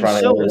 And he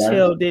sure as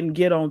hell didn't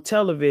get on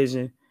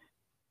television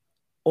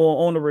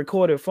or on a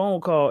recorded phone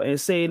call and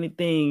say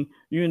anything,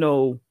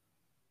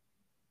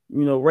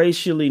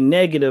 racially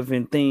negative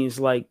and things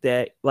like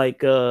that,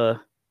 like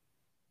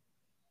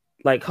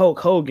Hulk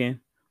Hogan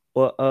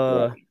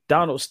or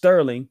Donald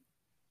Sterling,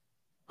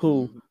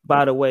 who,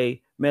 by the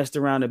way, messed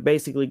around and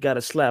basically got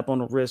a slap on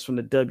the wrist from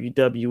the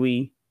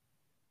WWE.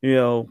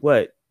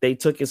 They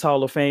took his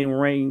Hall of Fame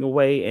ring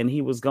away and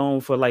he was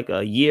gone for like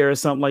a year or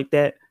something like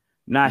that.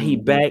 Now he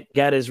back,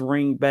 got his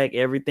ring back,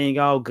 everything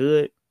all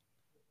good.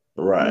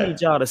 Right. I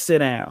need y'all to sit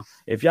down.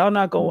 If y'all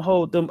not gonna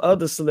hold them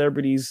other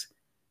celebrities,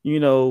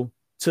 to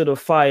the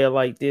fire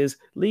like this,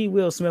 leave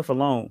Will Smith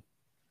alone.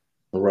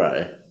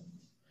 Right.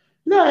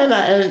 No,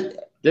 and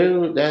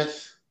dude,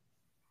 that's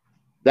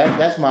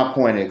my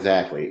point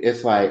exactly.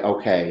 It's like,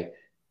 okay,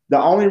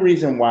 the only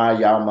reason why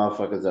y'all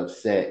motherfuckers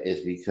upset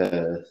is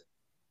because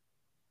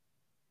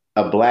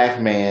a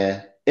black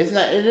man. It's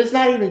not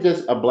even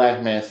just a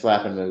black man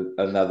slapping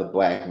another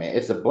black man.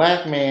 It's a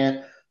black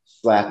man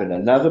slapping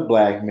another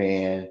black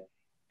man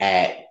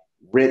at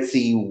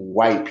ritzy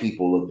white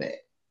people event.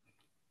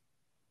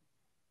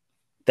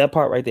 That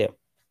part right there.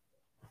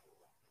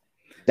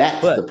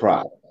 That's the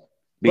problem.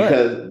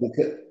 Because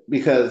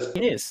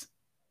it is.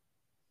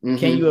 Mm-hmm.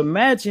 Can you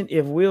imagine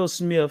if Will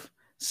Smith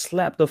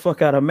slapped the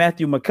fuck out of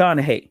Matthew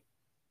McConaughey?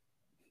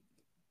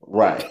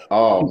 Right.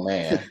 Oh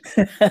man.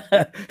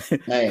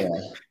 Man.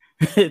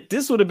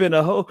 This would have been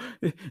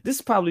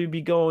this probably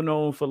be going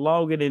on for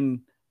longer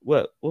than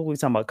what were we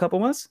talking about? A couple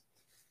months?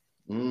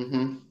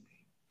 Mm-hmm.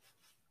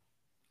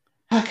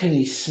 How can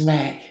he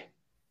smack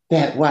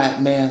that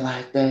white man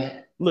like that?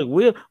 Look,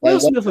 Will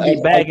Smith would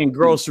be bagging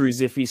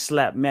groceries if he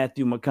slapped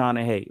Matthew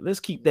McConaughey.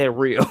 Let's keep that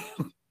real.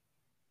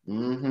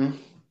 Mm-hmm.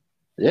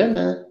 Yeah,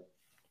 man.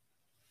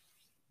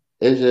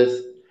 It's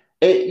just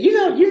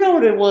you know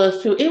what it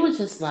was too? It was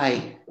just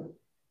like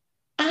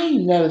I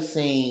ain't never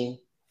seen.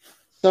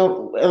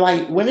 So,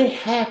 like, when it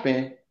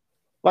happened,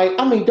 like,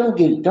 I mean, don't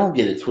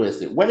get it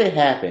twisted. When it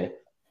happened,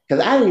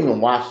 because I didn't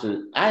even watch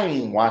the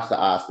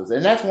Oscars,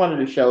 and that's one of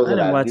the shows I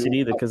didn't watch it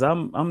either because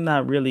I'm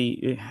not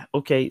really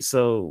okay.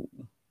 So,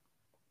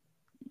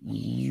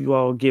 you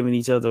all giving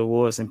each other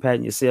awards and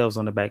patting yourselves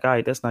on the back. All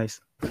right, that's nice.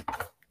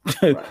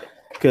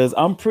 Because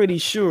I'm pretty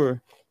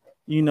sure,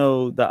 the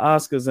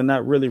Oscars are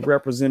not really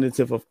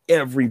representative of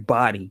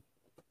everybody.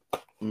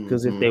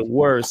 Because if they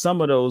were, some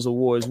of those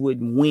awards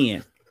wouldn't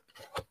win.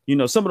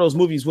 Some of those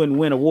movies wouldn't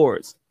win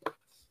awards.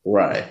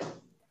 Right.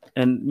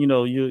 And you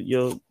know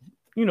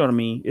what I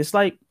mean? It's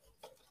like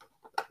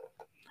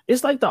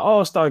the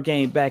All-Star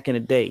game back in the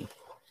day.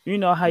 You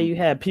know how you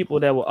had people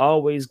that would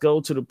always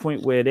go to the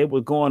point where they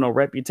were going on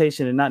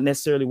reputation and not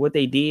necessarily what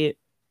they did.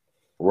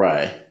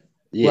 Right.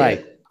 Yeah.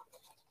 Right.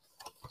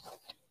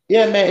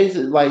 Yeah, man. It's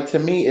like, to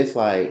me, it's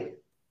like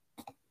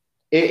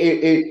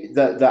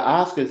the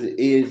Oscars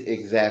is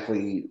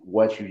exactly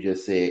what you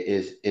just said.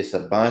 It's a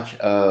bunch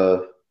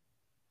of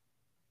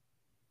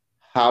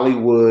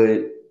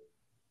Hollywood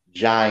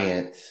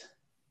giants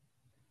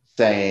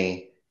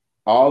saying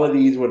all of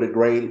these were the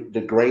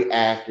great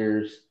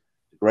actors,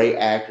 the great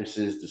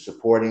actresses, the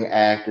supporting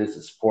actors,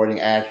 the supporting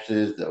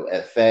actresses, the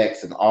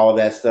effects, and all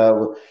that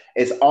stuff.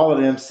 It's all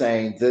of them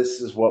saying this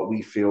is what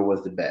we feel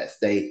was the best.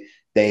 They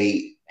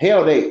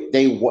hell they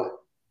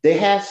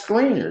have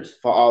screeners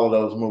for all of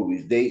those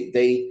movies.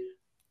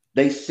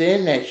 They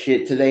send that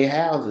shit to their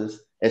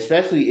houses,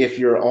 especially if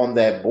you're on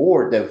that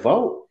board that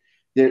vote.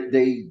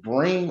 They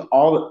bring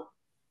all.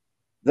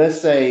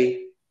 Let's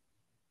say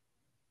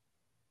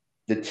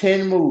the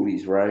 10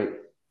 movies, right?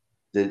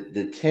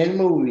 The 10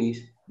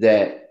 movies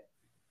that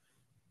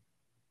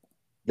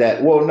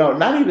well, no,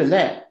 not even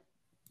that.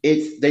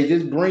 It's they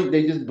just bring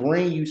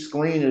you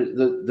screeners,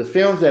 the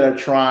films that are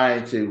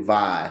trying to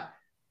vie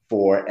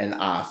for an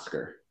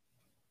Oscar.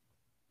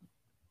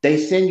 They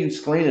send you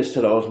screeners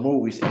to those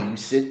movies, and you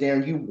sit there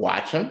and you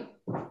watch them,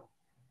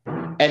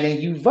 and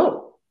then you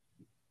vote.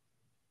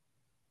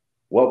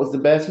 What was the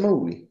best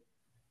movie?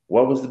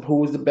 Who was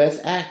the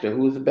best actor?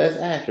 Who was the best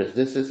actress?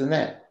 This, and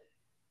that.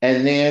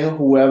 And then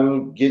whoever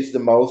gets the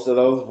most of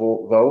those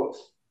votes,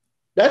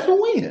 that's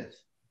who wins.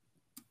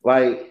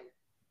 Like,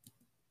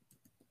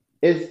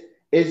 it's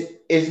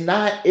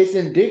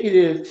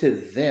indicative to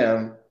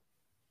them.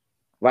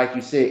 Like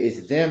you said,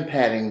 it's them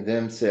patting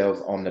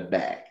themselves on the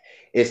back.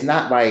 It's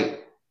not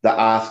like the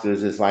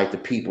Oscars is like the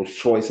People's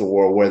Choice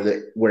Award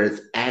where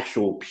it's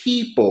actual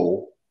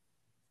people,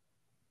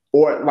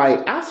 or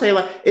like I say,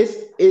 like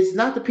it's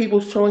not the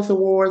People's Choice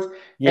Awards,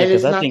 Yeah, and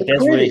because it's I not think the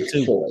that's rigged critics'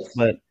 too. choice,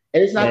 But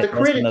and it's not the that's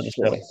critics' another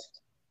show. choice.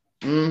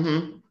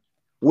 Mm-hmm.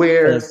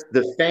 Where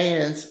the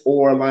fans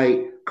or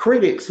like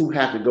critics who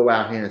have to go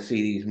out here and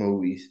see these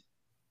movies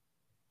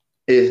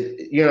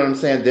is, you know what I'm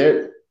saying?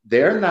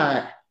 They're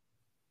not,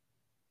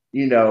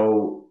 you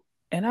know,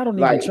 And I don't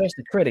like, even trust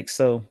the critics,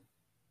 so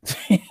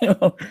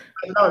no,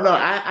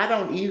 I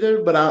don't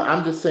either. But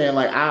I'm just saying,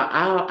 like,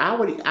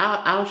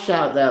 I'll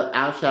shout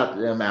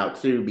them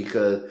out too,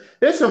 because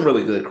there's some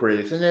really good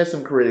critics, and there's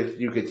some critics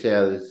you could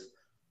tell is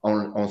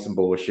on some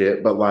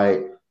bullshit. But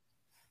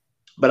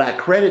I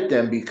credit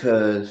them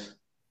because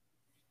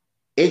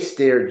it's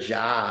their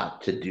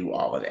job to do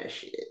all of that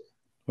shit.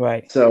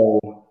 right. So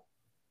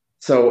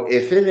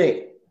if it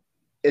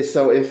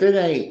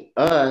ain't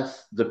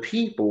us, the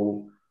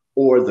people,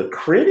 or the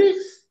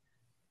critics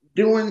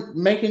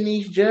making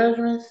these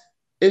judgments,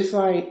 it's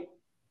like,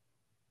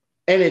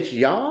 and it's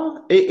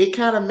y'all, it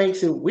kind of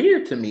makes it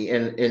weird to me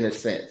in a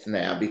sense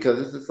now, because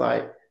it's just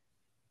like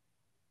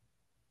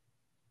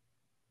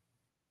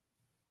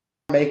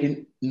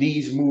making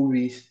these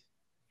movies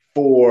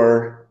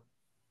for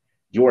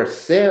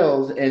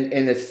yourselves,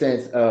 in a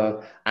sense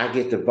of I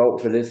get to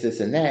vote for this,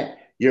 and that.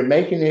 You're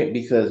making it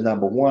because,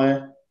 number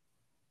one,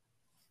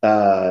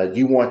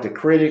 you want the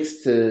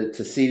critics to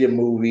see the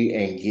movie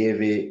and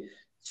give it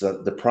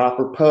the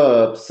proper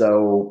pub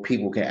so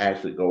people can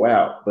actually go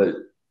out. But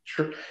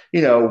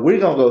we're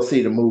gonna go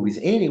see the movies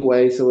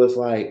anyway, so it's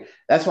like,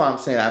 that's why I'm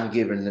saying I'm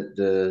giving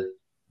the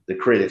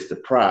critics the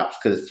props,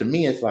 because to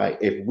me it's like,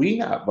 if we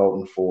not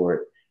voting for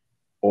it,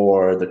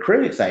 or the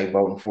critics ain't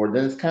voting for it,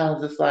 then it's kind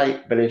of just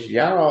like, but it's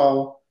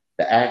y'all,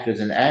 the actors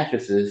and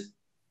actresses,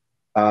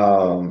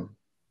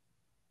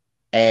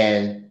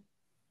 and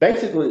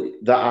basically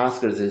the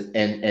Oscars is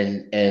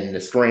and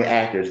the Screen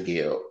Actors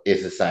Guild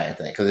is the same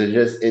thing, because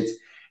it's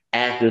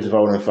actors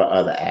voting for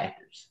other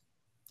actors.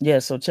 Yeah,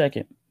 so check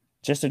it.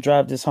 Just to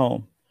drive this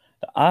home,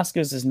 the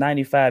Oscars is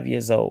 95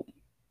 years old.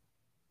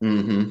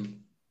 Mm-hmm.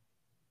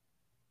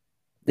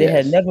 There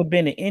had never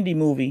been an indie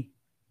movie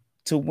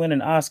to win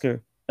an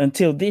Oscar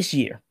until this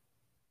year.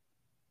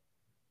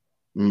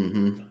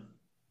 Mm-hmm.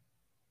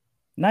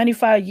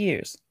 95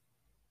 years.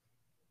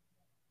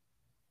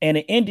 And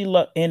an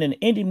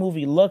indie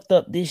movie lucked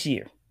up this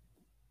year.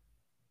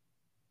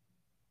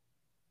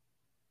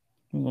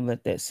 I'm gonna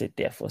let that sit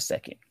there for a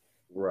second.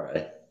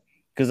 Right.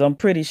 Because I'm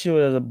pretty sure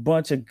there's a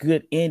bunch of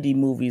good indie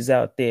movies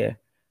out there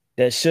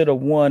that should have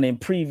won in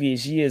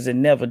previous years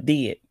and never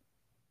did.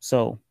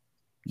 So,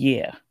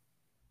 yeah.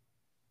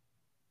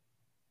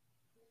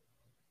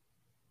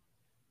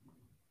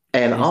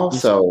 And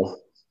also,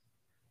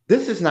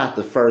 this is not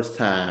the first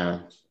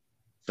time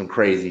some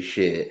crazy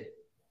shit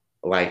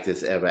like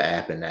this ever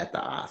happened at the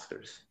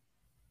Oscars.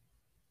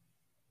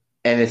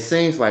 And it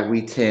seems like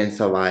we tend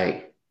to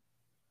like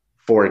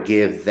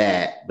forgive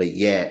that, but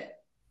yet,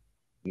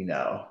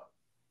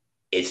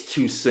 it's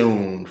too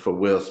soon for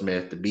Will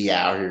Smith to be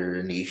out here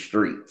in these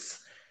streets.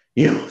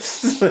 Yeah,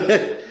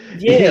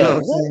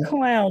 what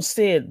clown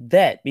said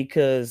that?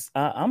 Because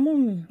I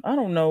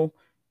don't know.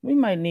 We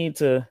might need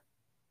to,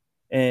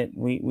 and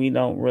we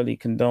don't really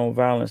condone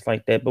violence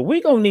like that, but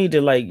we gonna need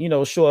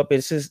to show up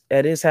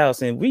at his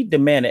house, and we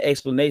demand an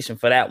explanation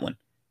for that one.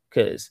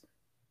 Because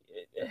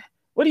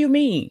what do you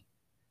mean?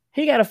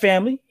 He got a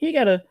family. He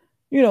got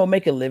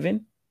make a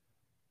living.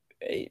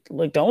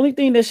 Look, the only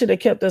thing that should have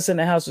kept us in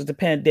the house was the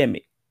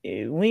pandemic.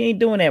 We ain't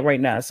doing that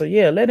right now. So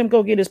yeah, let him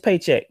go get his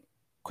paycheck.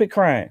 Quit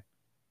crying.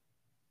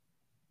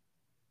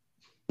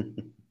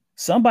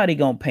 Somebody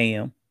gonna pay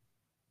him.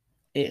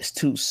 It's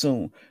too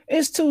soon.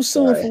 It's too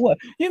soon for what?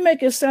 You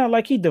make it sound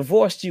like he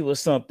divorced you or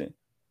something.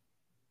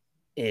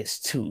 It's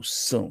too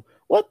soon.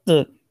 What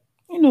the?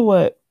 You know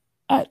what?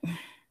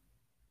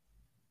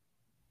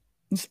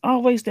 It's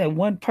always that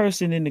one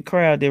person in the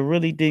crowd that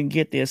really didn't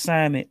get the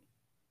assignment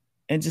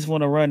and just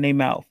want to run their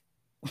mouth.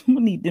 We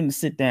need them to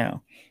sit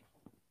down.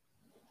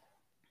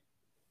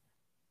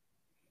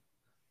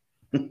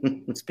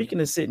 Speaking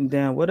of sitting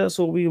down, what else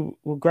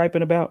were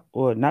griping about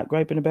or not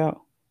griping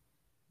about?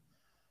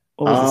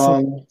 Or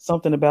was it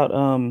something about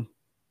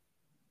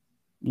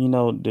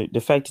the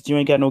fact that you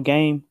ain't got no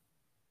game?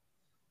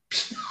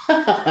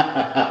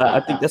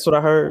 I think that's what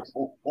I heard.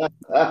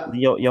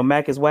 Your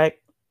Mac is whack.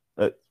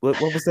 What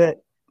was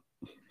that?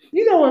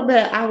 You know what,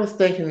 man? I was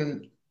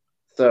thinking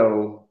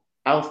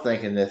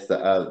this the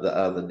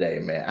other day,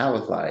 man. I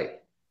was like,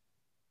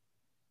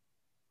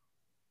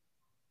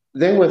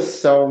 there was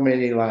so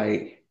many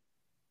I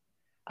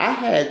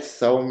had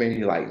so many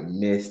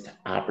missed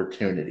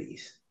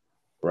opportunities,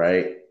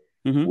 right?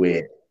 Mm-hmm.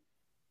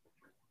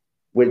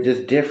 With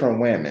just different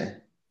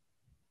women,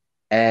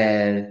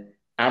 and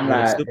I'm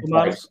not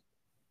supermodels.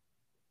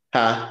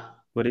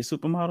 Were they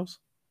supermodels?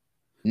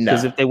 No.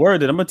 Because if they were,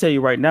 then I'm gonna tell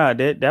you right now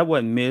that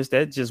wasn't missed.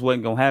 That just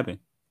wasn't gonna happen.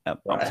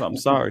 I'm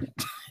sorry,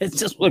 it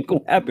just wasn't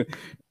gonna happen.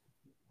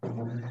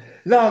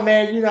 No,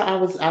 man. I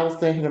was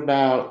thinking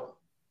about.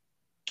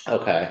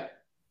 Okay,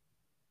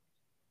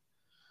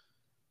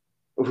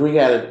 we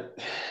gotta.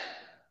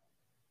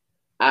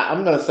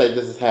 I'm gonna say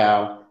this is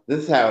how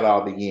it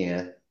all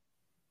began.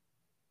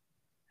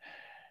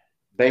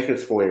 Baker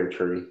Square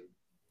Tree.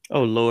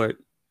 Oh Lord.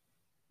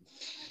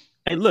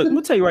 Hey, look, I'm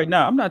gonna tell you right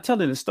now. I'm not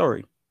telling the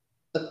story.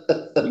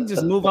 You can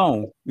just move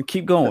on and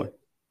keep going.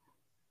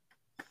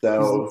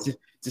 So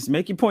just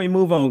make your point and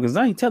move on, because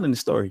I ain't telling the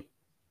story.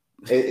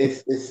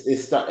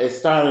 It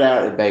started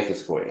out at Baker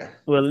Square.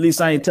 Well, at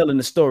least I ain't telling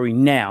the story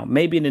now.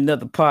 Maybe in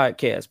another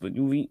podcast, but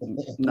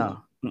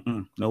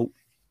nope.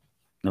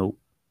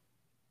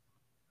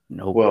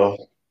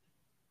 Well,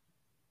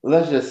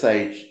 let's just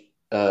say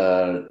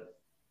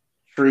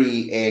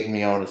Tree egged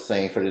me on to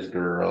sing for this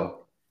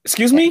girl.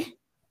 Excuse me?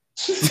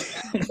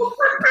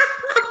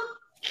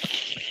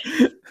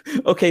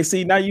 Okay,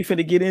 see, now you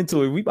finna get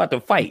into it. We about to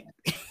fight.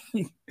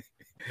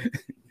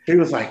 He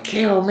was like,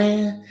 "Kel,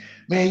 man,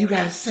 you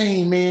gotta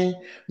sing, man.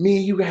 Me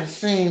and you gotta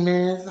sing,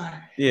 man." It's like,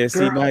 yeah,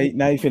 see,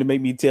 now you finna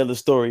make me tell the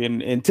story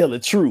and tell the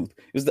truth.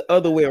 It was the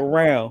other way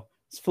around.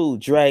 This fool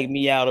dragged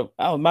me out.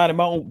 I was minding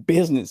my own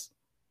business.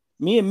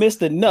 Me and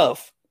Mr.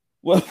 Nuff.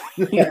 Well,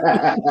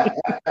 yeah,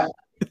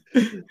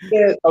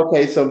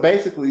 okay, so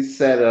basically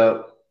set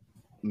up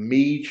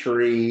me,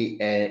 Tree,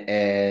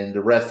 and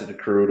the rest of the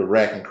crew, the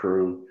wrecking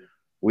crew.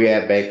 We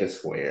at Baker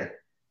Square,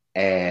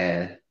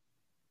 and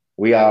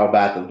we all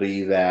about to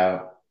leave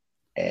out.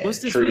 And what's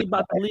this? We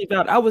about to leave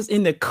out? I was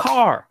in the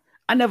car.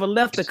 I never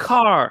left the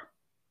car.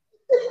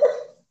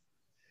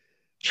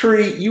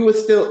 Tree, you were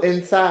still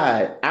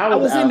inside. I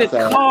was in the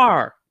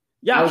car.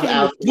 Y'all came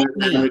to get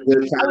me.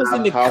 I was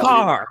in the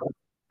car.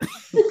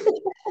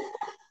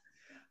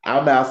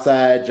 I'm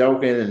outside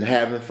joking and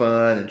having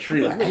fun, and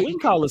Tree we can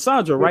call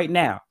Lysandra right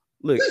now.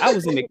 Look, I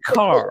was in the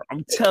car.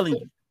 I'm telling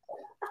you.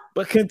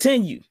 But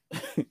continue.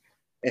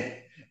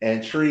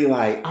 And Tree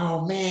like,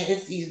 "Oh man,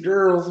 it's these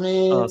girls,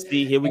 man." Oh,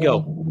 see, here we go.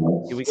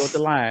 Here we go with the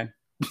line.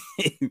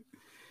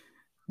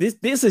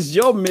 This is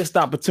your missed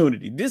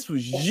opportunity. This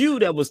was you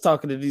that was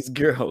talking to these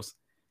girls.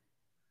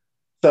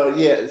 So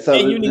yeah,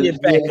 and you need to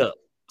back up.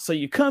 So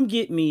you come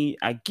get me.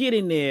 I get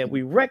in there.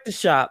 We wreck the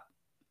shop.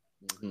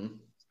 Mm-hmm.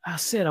 I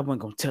said I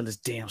wasn't gonna tell this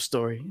damn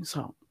story.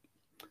 So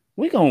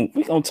we gonna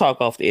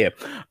talk off the air.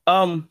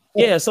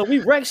 Yeah. So we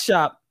wreck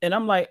shop, and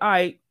I'm like, all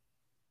right.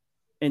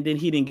 And then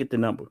he didn't get the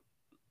number.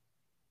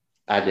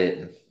 I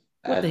didn't.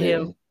 What the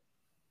hell?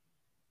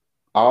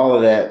 All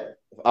of that,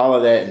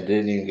 and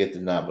didn't even get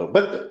the number.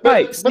 But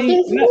right.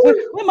 See,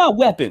 where my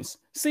weapons?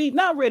 See,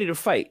 not ready to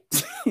fight.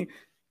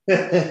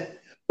 But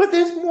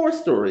there's more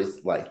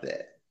stories like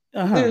that.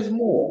 Uh-huh. There's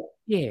more.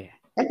 Yeah.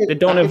 That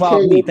don't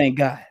involve me, thank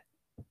God.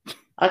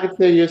 I can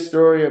tell you a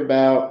story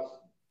about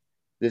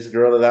this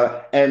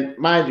girl and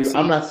mind you,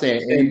 I'm not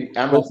saying any.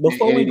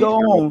 Before we go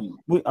on,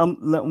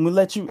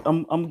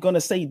 I'm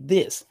gonna say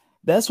this.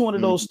 That's one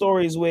of those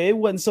stories where it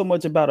wasn't so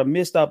much about a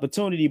missed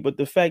opportunity, but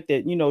the fact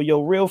that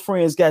your real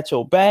friends got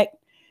your back,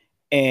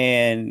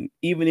 and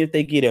even if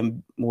they get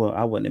him, well,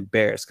 I wasn't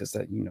embarrassed because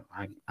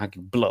I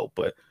can blow,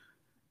 but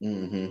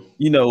you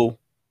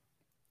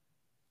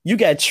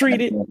got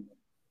treated.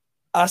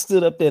 I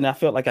stood up there and I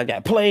felt like I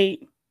got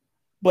played,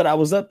 but I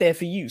was up there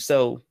for you.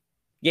 So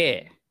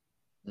yeah.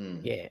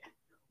 Yeah.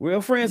 Real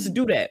friends to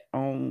do that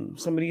on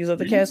some of these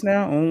other cats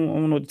now. I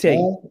don't know what to tell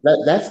you.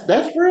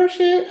 That's real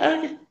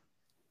shit.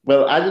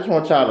 Well, I just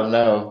want y'all to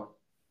know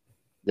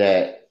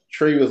that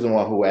Tree was the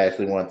one who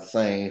actually wanted to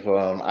sing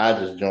for him. I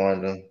just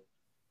joined him.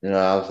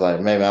 I was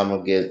like, maybe I'm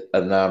gonna get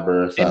a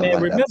number or Hey something man,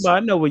 like remember I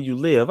know where you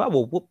live. I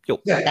will whoop your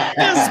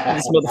ass for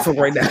this motherfucker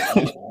right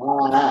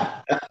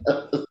now.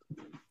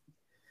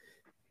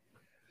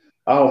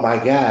 Oh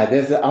my God.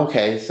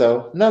 Okay,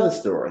 so another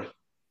story.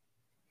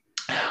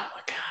 Oh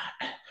my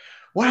God.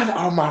 Why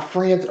are my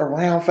friends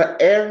around for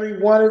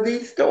every one of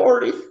these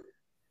stories?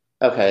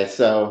 Okay,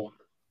 so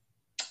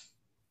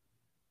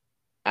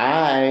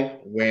I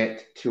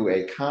went to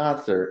a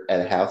concert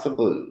at House of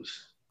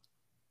Blues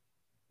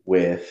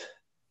with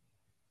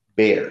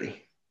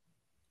Barry.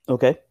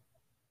 Okay.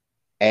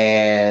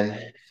 And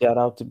Shout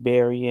out to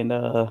Barry and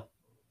the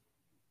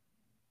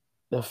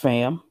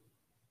fam.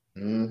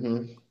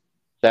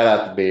 shout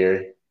out to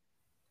Barry.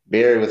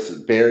 Barry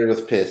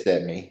was pissed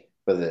at me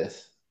for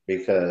this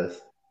because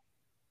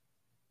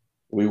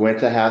we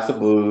went to House of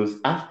Blues.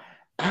 I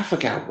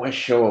forgot what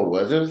show it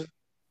was.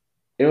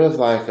 It was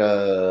like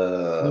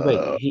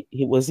Wait,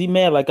 he was he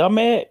mad like I'm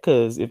mad?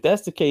 Because if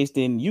that's the case,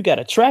 then you got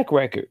a track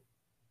record.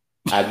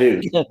 I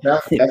do.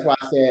 That's why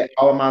I said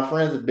all of my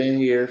friends have been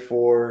here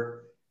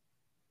for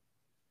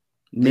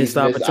Missed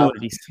these missed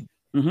opportunities.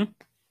 Mm-hmm.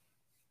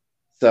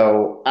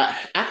 So I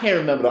can't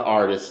remember the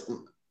artist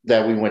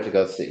that we went to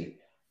go see,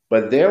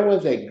 but there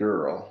was a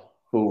girl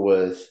who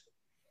was.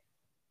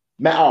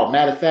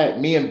 Matter of fact,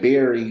 me and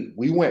Barry,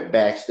 we went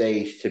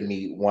backstage to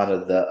meet one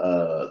of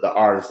the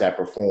artists that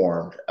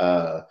performed.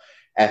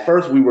 At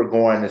first, we were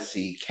going to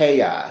see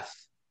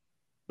Chaos,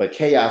 but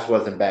Chaos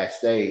wasn't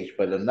backstage.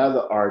 But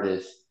another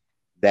artist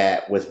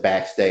that was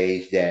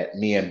backstage that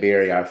me and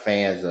Barry are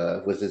fans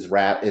of was this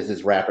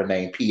rapper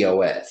named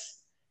POS,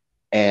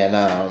 and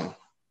I hope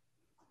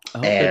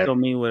that and don't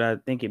mean what I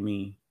think it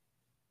means.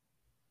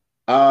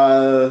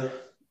 uh,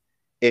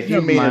 if you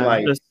Never mean it mind.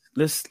 like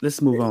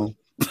Let's move on.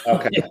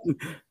 okay,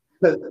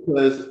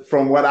 because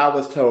from what I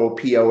was told,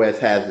 POS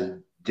has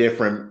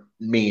different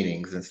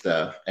meanings and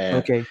stuff. And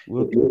Okay, if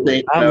you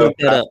think I'll of look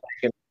that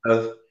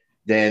up.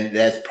 then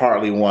that's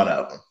partly one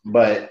of them.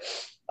 But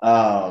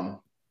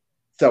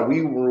so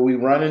we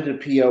run into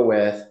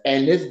POS,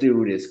 and this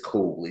dude is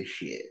cool as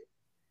shit.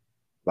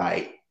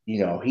 Like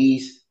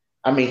he's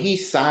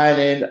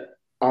signing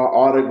our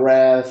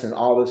autographs and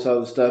all this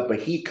other stuff, but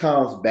he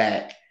comes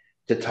back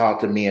to talk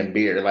to me and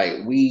Beer.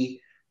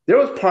 There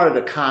was part of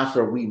the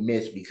concert we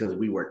missed because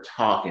we were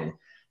talking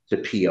to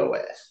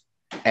POS.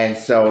 And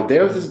so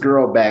there was this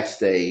girl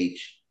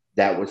backstage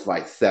that was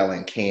like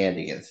selling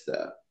candy and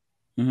stuff.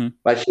 Mm-hmm.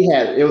 Like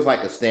it was like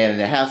a stand in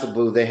the House of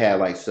Blues. They had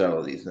like several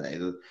of these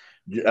things,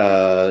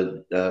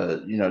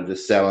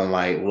 just selling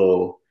like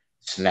little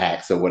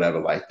snacks or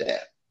whatever like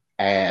that.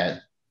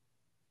 And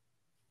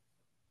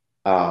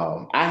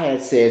I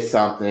had said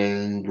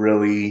something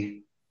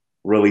really,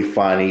 really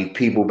funny.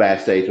 People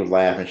backstage were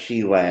laughing.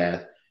 She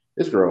laughed.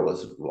 This girl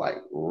was like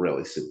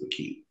really super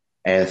cute.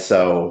 And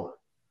so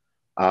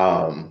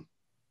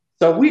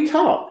we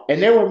talked. And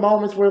there were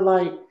moments where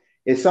like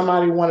if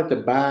somebody wanted to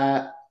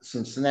buy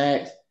some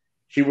snacks,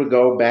 she would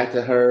go back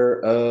to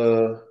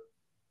her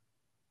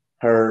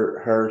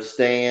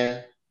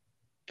stand,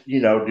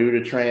 do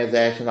the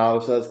transaction, all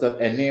this other stuff.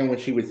 And then when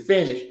she was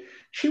finished,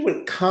 she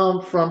would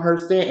come from her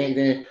stand and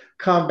then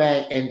come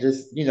back and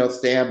just,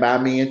 stand by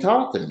me and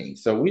talk to me.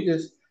 So we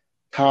just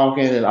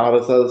talking and all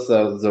this other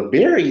stuff. So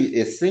Barry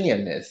is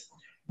seeing this.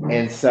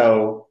 And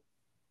so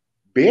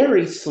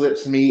Barry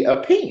slips me a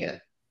pen.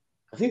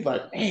 He's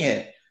like,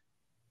 man,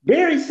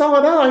 Barry saw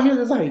it all. He was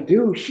just like,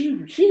 dude,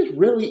 she's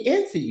really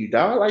into you,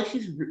 dog. Like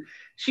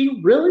she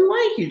really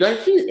like you.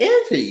 Like she's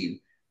into you.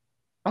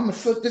 I'm gonna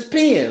slip this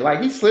pen.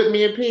 Like he slipped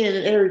me a pen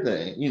and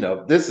everything.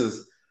 This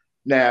is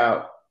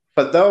now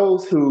for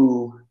those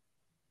who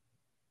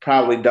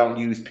probably don't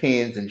use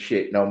pens and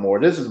shit no more.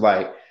 This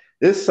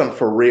is some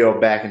for real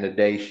back in the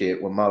day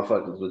shit when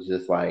motherfuckers was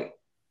just like,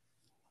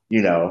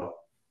 oh,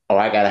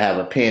 I gotta have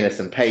a pen and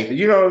some paper.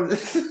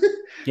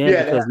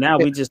 Yeah, because now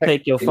we just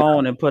take your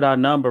phone and put our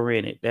number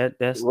in it.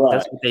 That's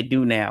what they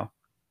do now.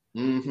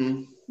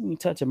 Mm-hmm. You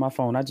touching my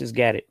phone? I just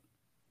got it.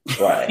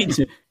 Right.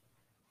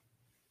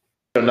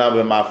 Your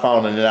number in my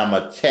phone, and then I'm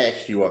gonna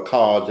text you or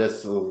call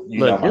just so you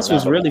know. Look, this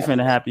was really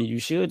finna happen. You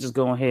should just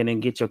go ahead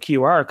and get your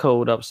QR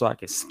code up so I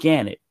can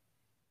scan it.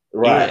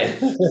 Right.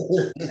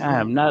 Yeah. I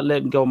am not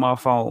letting go of my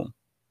phone.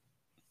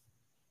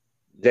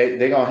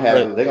 They're gonna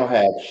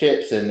have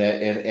chips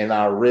in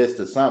our wrist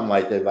or something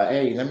like that. Like,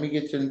 hey, let me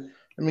get you.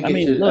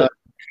 Look,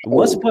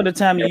 once upon a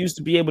time, you used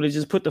to be able to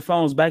just put the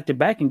phones back to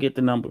back and get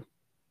the number.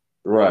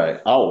 Right.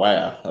 Oh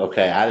wow.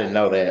 Okay, I didn't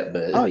know that,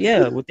 but oh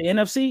yeah, with the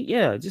NFC,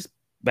 yeah, just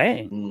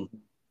bang. Mm-hmm.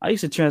 I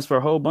used to transfer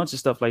a whole bunch of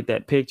stuff like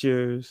that,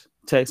 pictures,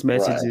 text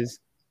messages.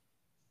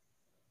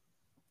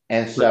 Right.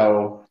 And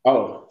so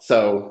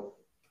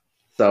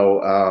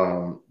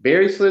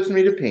Barry slips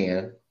me the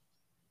pen.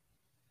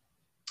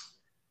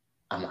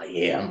 I'm like,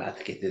 yeah, I'm about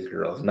to get this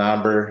girl's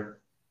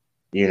number.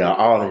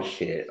 All this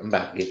shit. I'm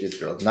about to get this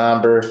girl's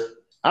number.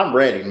 I'm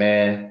ready,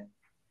 man.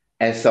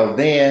 And so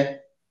then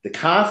the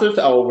concert's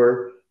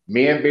over.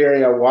 Me and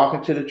Barry are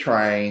walking to the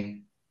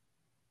train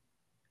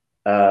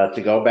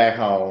to go back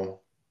home.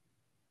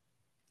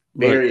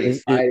 Look, Very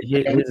excited. And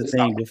we here's the just saw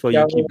thing the before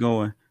you keep show.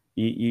 going.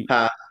 You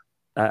Huh?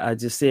 I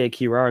just said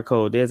QR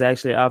code. There's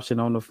actually an option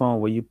on the phone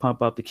where you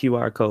pump up the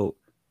QR code.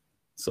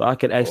 So I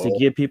could actually Oh,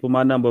 give people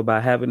my number by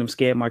having them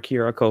scan my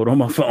QR code on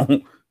my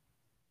phone.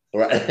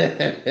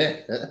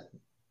 right.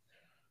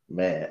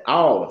 Man.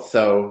 Oh,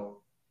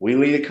 so we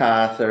leave the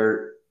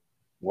concert,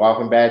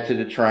 walking back to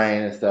the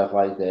train and stuff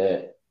like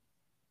that.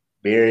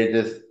 Barry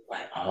just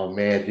like, oh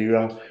man,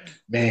 dude,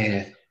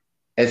 man.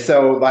 And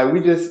so like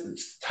we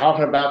just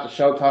talking about the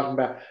show, talking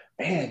about,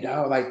 man,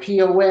 dog, like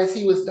POS,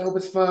 he was dope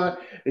as fuck.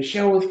 The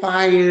show was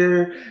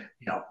fire.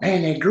 You know,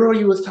 man, that girl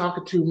you was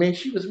talking to, man,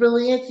 she was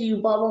really into you,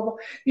 blah, blah, blah.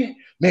 Yeah.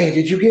 Man,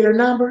 did you get her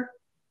number?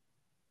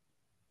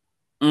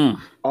 Mm,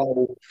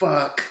 Oh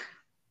fuck.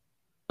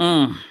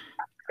 mm.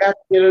 Got to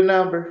get her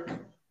number.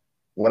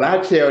 When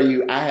I tell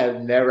you I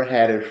have never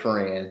had a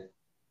friend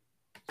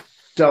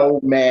so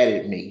mad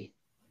at me.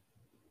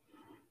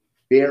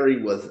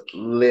 Barry was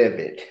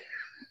livid.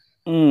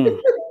 Mm.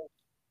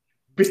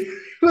 He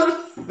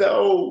was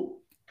so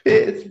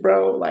pissed,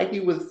 bro. Like he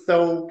was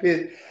so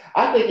pissed.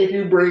 I think if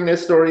you bring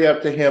this story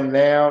up to him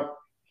now,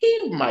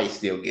 he might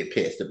still get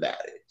pissed about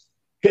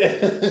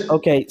it.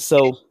 Okay,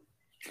 so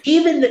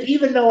even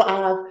though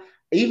I,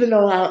 you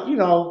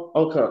know,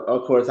 okay,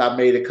 of course I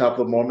made a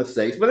couple more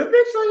mistakes, but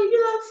eventually,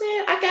 you know what I'm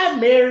saying? I got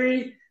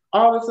married,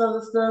 all this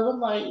other stuff. I'm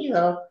like, you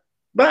know,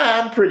 but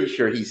I'm pretty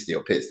sure he's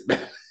still pissed about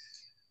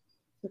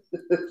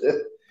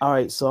it. all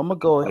right, so I'm gonna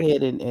go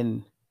ahead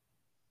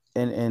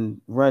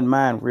and run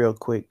mine real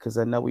quick because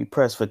I know we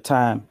press for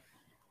time.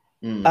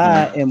 Mhm.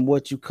 I am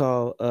what you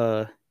call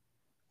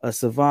a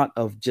savant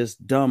of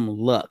just dumb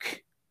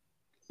luck.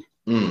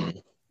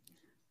 Mm.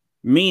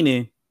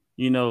 Meaning,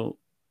 you know,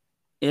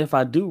 if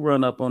I do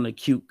run up on a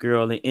cute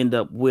girl and end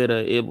up with her,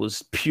 it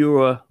was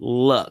pure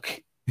luck.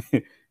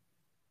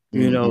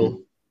 You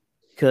know,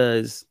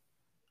 because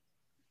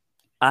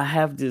I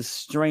have this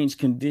strange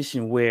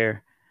condition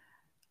where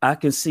I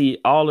can see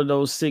all of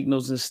those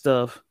signals and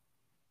stuff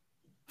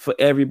for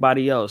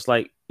everybody else.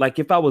 Like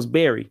if I was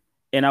Barry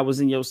and I was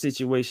in your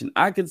situation,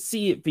 I could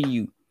see it for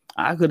you.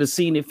 I could have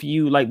seen it for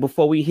you like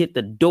before we hit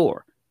the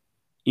door.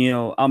 You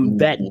know, I'm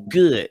that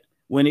good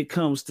when it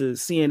comes to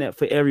seeing that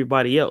for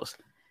everybody else.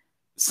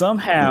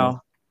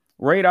 Somehow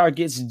radar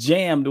gets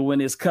jammed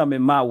when it's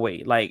coming my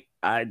way. Like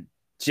I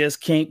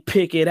just can't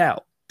pick it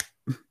out.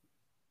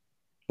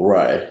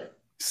 Right.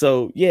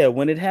 So yeah,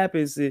 when it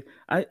happens,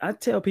 I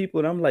tell people,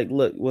 and I'm like,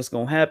 look, what's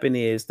gonna happen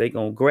is they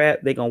gonna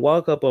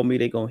walk up on me,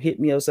 they gonna hit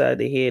me upside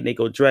the head, and they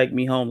gonna drag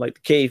me home like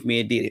the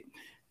caveman did it.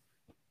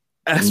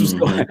 That's what's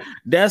going.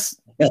 That's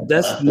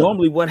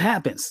normally what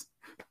happens.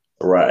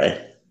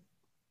 Right.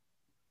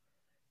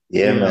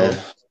 Yeah, you man.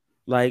 know,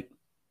 like,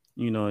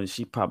 you know, and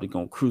she probably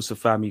gonna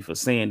crucify me for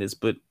saying this,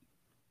 but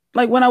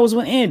like when I was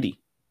with Andy,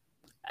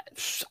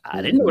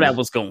 I didn't know that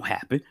was gonna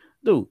happen,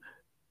 dude.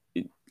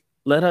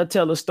 Let her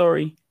tell a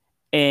story,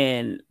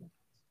 and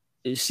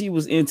she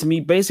was into me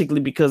basically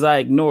because I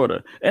ignored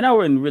her, and I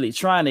wasn't really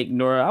trying to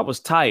ignore her. I was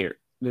tired.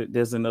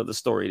 There's another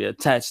story that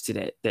attached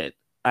to that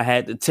I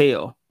had to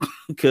tell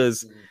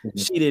because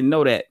she didn't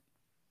know that.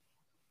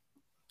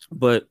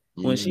 But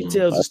when she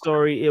tells the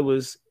story,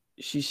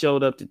 she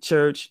showed up to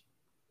church,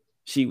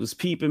 she was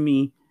peeping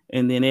me,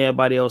 and then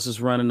everybody else is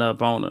running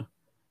up on her,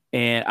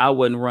 and I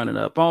wasn't running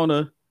up on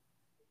her,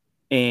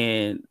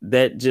 and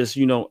that just,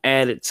 you know,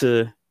 added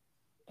to,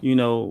 you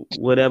know,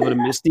 whatever the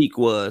mystique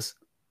was.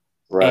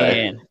 Right.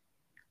 And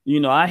you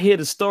know, I hear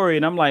the story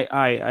and I'm like, all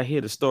right, I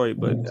hear the story,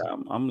 but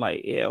I'm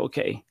like, yeah,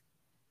 okay.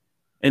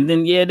 And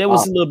then, yeah, there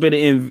was a little bit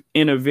of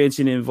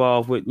intervention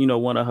involved with, you know,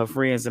 one of her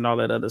friends and all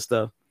that other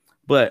stuff.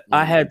 But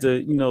I had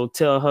to, you know,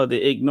 tell her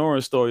the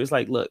ignoring story. It's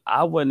like, look,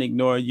 I wasn't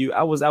ignoring you.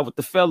 I was out with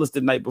the fellas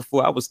the night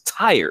before. I was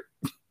tired.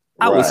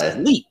 I was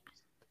asleep.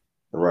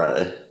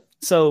 Right.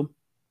 So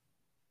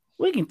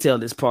we can tell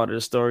this part of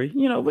the story.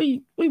 You know,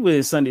 we were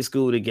in Sunday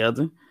school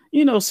together.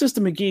 You know,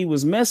 Sister McGee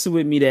was messing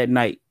with me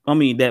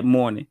that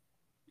morning,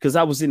 because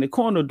I was in the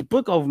corner of the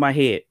book over my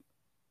head.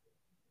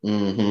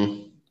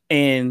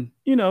 And,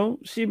 you know,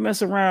 she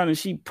messed around and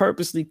she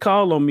purposely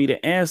called on me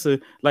to answer.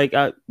 Like,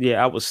 I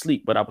was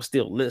asleep, but I was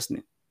still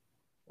listening.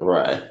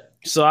 Right.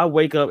 So I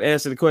wake up,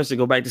 answer the question,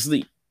 go back to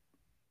sleep.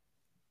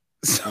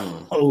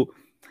 So,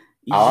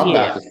 I'm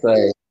about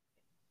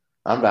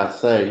to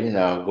say, you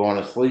know, going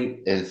to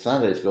sleep in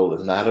Sunday school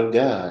is not of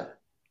God.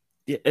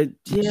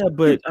 Yeah,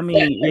 but I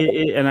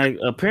mean,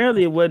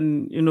 apparently it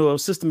wasn't, you know,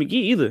 Sister McGee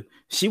either.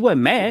 She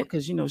wasn't mad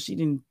because, you know, she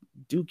didn't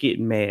do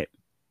getting mad.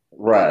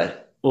 Right.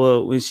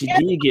 Well, when she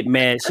did get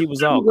mad, she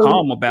was all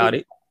calm about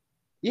it.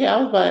 Yeah,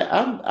 I was like,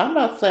 I'm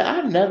not saying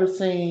I've never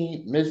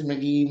seen Miss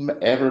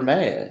McGee ever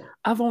mad.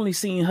 I've only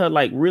seen her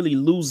like really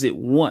lose it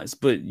once,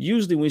 but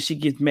usually when she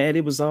gets mad,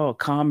 it was all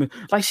calm.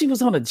 Like she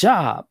was on a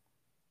job.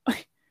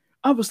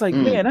 I was like,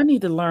 man, I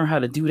need to learn how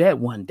to do that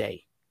one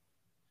day.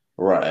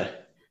 Right.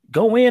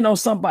 Go in on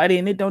somebody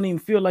and it don't even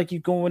feel like you're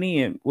going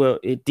in. Well,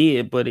 it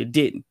did, but it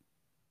didn't.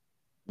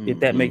 If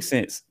that makes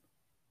sense.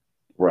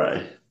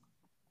 Right.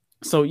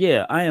 So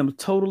yeah, I am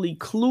totally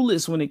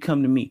clueless when it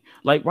comes to me.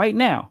 Like right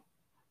now,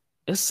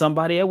 it's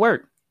somebody at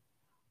work.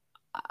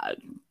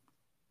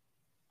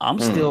 I'm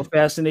still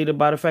fascinated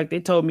by the fact they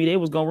told me they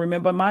was gonna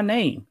remember my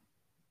name.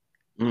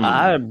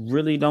 I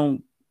really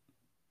don't.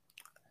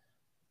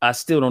 I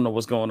still don't know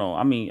what's going on.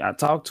 I mean, I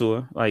talked to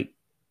her, like,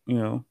 you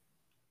know,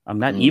 I'm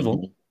not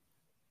evil,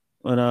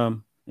 but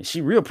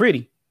she real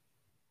pretty.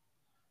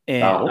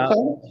 And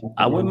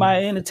I wouldn't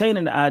mind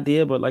entertaining the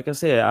idea, but like I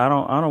said, I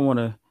don't want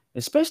to,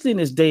 especially in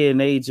this day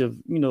and age of,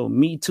 you know,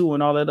 Me Too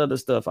and all that other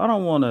stuff. I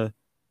don't want to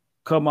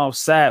come off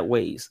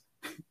sideways.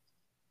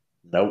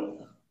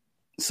 Nope.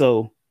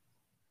 So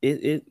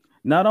it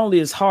not only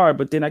is hard,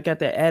 but then I got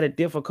that added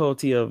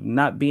difficulty of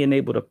not being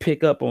able to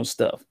pick up on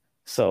stuff.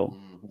 So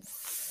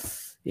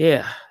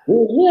yeah.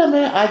 Yeah,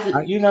 man. I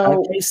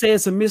can't say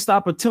it's a missed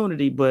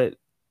opportunity, but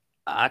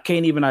I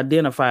can't even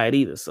identify it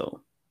either.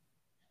 So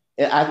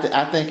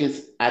I think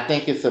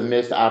it's a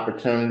missed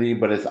opportunity,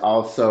 but it's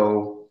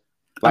also,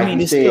 like, I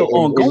mean, it's still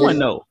ongoing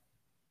though.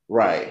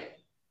 Right.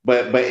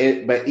 But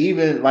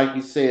even like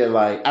you said,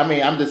 like, I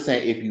mean, I'm just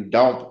saying, if you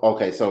don't pull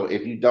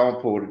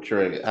the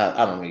trigger,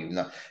 I don't even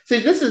know. See,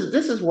 this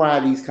is why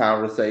these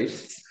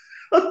conversations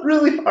are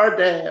really hard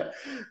to have,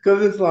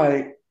 because it's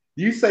like,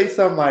 you say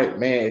something like,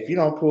 man, if you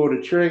don't pull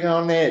the trigger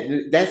on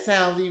that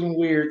sounds even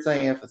weird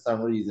saying for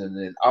some reason,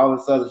 and all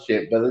this other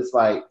shit. But it's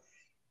like,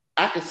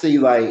 I could see,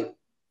 like,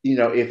 you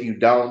know, if you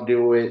don't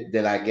do it,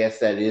 then I guess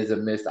that is a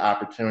missed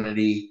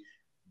opportunity.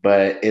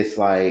 But it's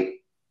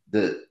like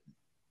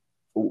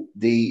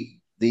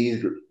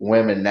these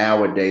women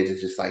nowadays,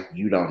 it's just like,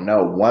 you don't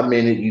know. One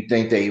minute you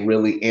think they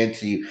really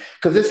into you,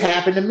 because this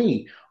happened to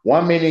me.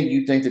 One minute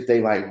you think that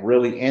they like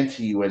really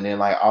into you, and then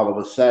like all of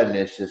a sudden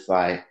it's just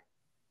like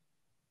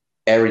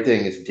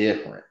everything is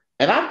different.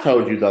 And I've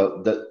told you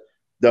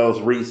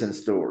those recent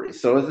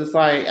stories. So it's just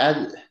like,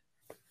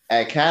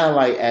 I kind of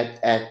like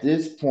at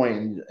this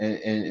point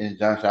in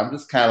Junction, I'm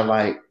just kind of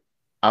like,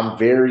 I'm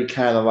very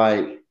kind of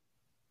like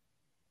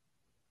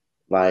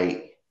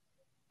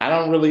I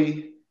don't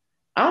really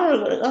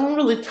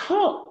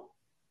talk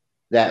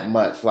that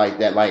much like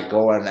that, like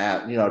going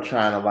out, you know,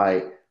 trying to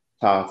like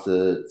talk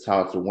to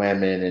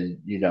women and,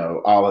 you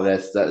know, all of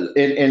that stuff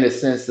in the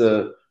sense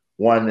of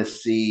wanting to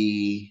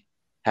see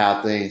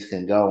how things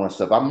can go and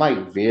stuff. I'm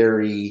like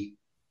very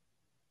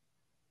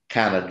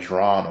kind of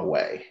drawn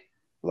away,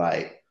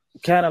 like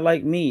kind of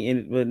like me,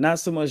 but not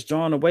so much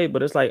drawn away.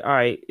 But it's like, all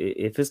right,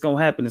 if it's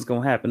gonna happen, it's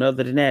gonna happen.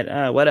 Other than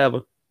that,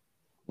 whatever.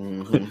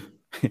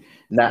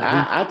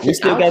 Now we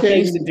still got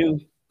things to do.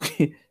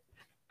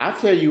 I'll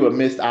tell you a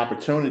missed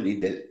opportunity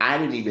that I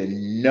didn't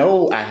even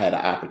know I had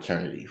an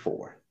opportunity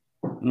for.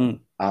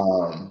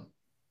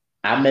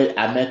 I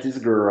met this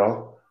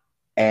girl,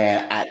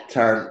 and I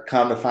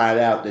come to find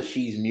out that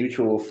she's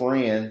mutual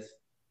friends,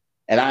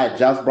 and I had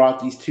just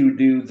brought these two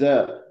dudes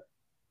up.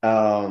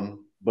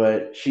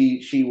 But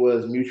she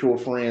was mutual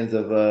friends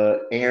of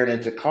Aaron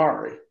and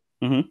Takari.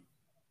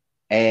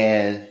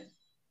 And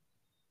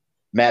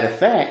matter of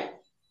fact,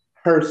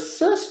 her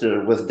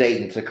sister was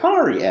dating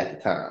Takari at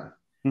the time.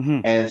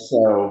 And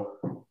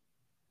so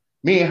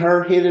me and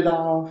her hit it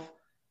off.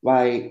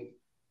 Like,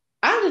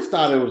 I just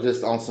thought it was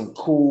just on some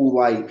cool,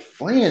 like,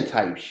 friend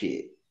type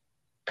shit.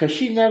 Because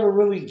she never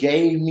really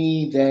gave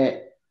me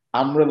that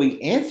I'm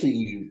really into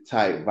you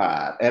type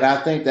vibe. And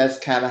I think that's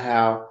kind of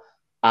how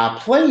I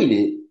played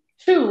it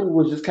too,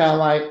 was just kind of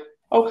like,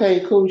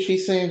 okay, cool. She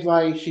seems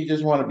like she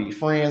just want to be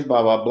friends,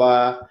 blah, blah,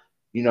 blah.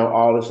 You know,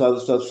 all this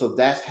other stuff. So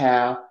that's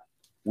how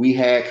we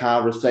had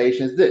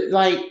conversations.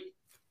 Like,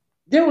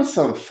 there was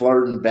some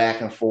flirting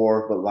back and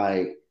forth, but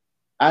like,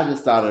 I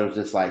just thought it was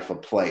just like for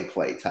play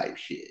type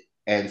shit.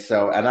 And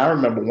I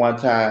remember one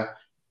time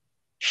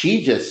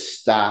she just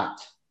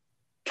stopped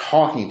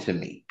talking to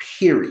me,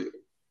 period.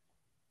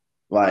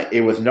 Like,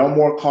 it was no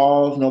more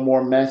calls, no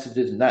more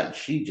messages, nothing.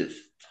 She just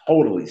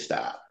totally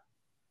stopped.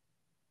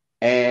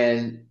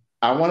 And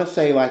I want to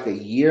say like a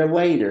year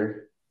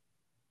later,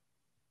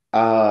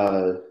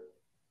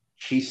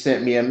 she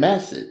sent me a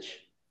message.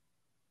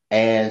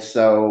 And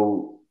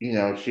so, you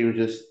know, she was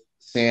just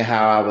seeing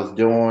how I was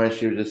doing.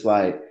 She was just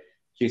like,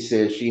 she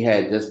said she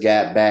had just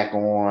got back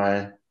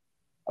on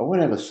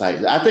whatever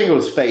site. I think it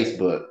was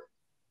Facebook.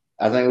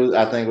 I think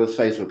it was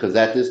Facebook, because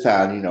at this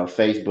time, you know,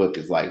 Facebook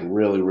is like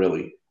really,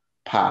 really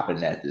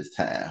popping at this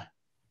time.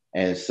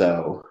 And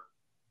so,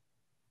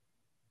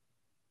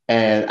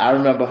 and I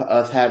remember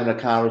us having a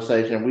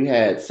conversation. We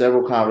had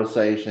several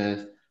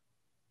conversations,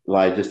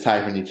 like just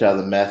typing each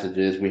other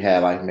messages. We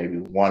had like maybe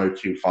one or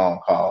two phone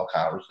call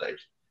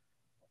conversations.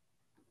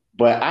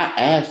 But I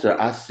asked her,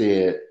 I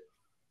said,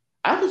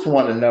 I just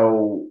want to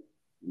know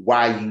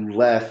why you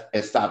left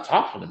and stopped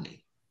talking to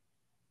me.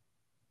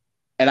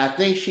 And I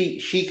think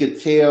she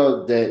could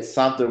tell that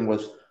something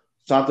was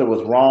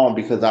wrong,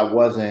 because I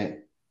wasn't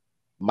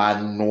my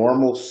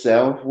normal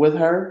self with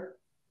her,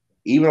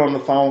 even on the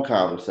phone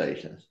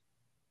conversations.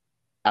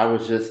 I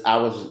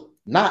was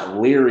not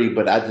leery,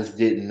 but I just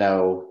didn't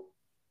know,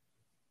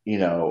 you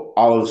know,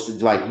 all of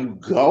this, like, you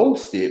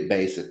ghosted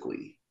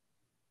basically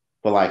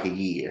for like a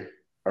year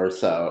or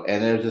so.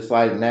 And it was just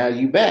like, now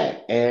you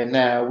back and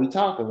now we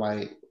talking,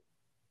 like,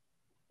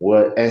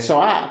 what? And so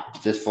I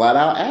just flat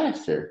out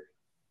asked her.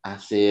 I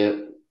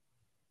said,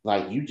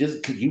 like,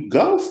 you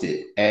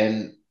ghosted,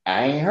 and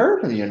I ain't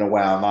heard from you in a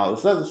while, and all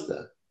this other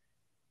stuff.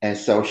 And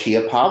so she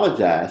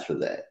apologized for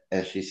that,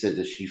 and she said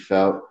that she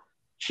felt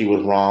she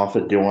was wrong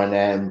for doing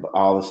that and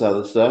all this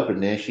other stuff.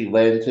 And then she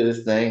led into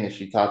this thing, and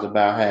she talked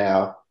about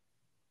how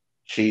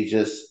she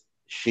just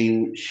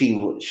she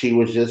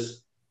was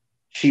just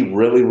she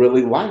really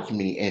really liked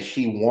me, and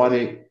she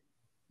wanted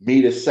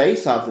me to say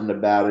something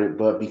about it,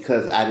 but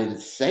because I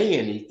didn't say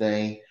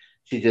anything,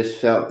 she just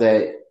felt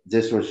that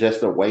this was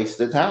just a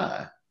waste of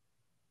time.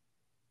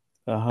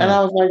 And Uh-huh.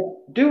 I was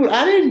like, dude,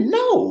 I didn't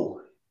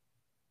know.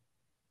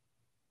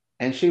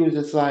 And she was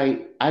just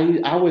like,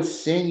 I would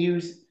send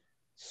you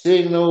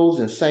signals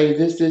and say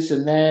this,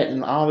 and that,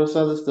 and all this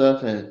other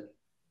stuff. And,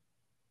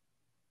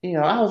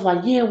 I was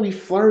like, yeah, we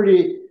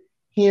flirted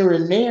here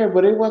and there,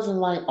 but it wasn't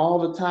like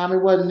all the time.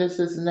 It wasn't this,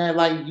 and that.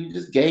 Like, you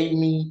just gave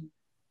me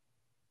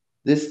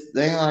this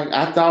thing. Like,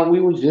 I thought we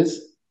were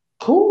just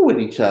cool with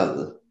each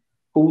other.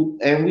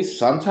 And we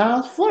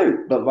sometimes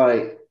flirt, but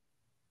like,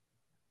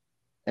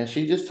 and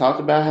she just talked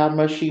about how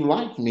much she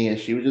liked me, and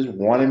she was just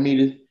wanting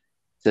me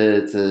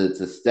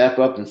to step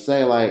up and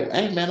say like,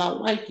 "Hey man, I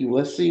like you.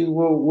 Let's see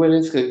where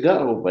this could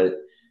go." But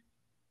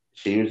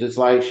she was just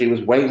like she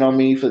was waiting on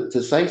me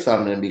to say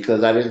something, and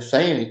because I didn't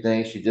say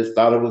anything. She just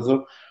thought it was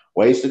a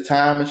waste of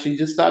time, and she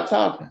just stopped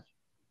talking.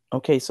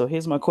 Okay, so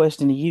here's my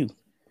question to you.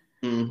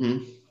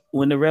 Mm-hmm.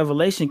 When the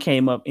revelation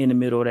came up in the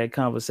middle of that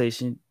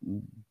conversation,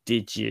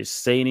 did you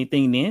say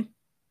anything then?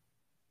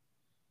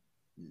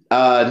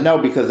 No,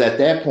 because at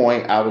that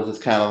point I was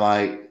just kind of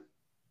like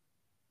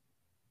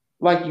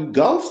you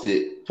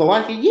ghosted for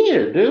like a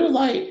year, dude.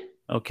 Like,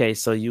 Okay,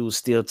 so you were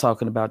still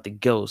talking about the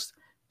ghost.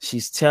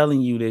 She's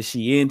telling you that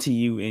she into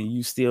you, and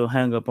you still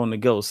hang up on the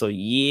ghost. So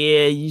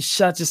yeah, you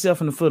shot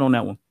yourself in the foot on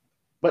that one.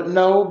 but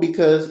no,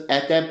 because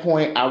at that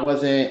point I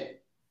wasn't.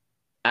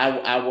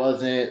 I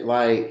wasn't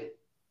like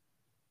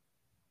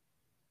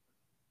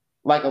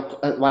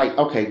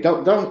okay.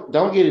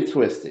 Don't get it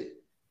twisted.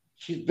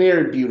 She's a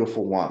very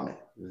beautiful woman,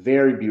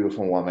 very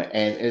beautiful woman,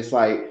 and it's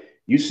like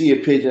you see a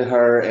picture of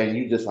her and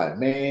you just like,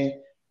 man,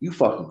 you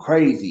fucking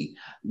crazy.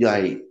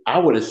 Like I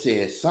would have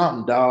said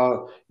something,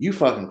 dog. You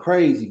fucking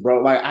crazy,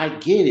 bro. Like I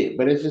get it,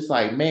 but it's just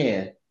like,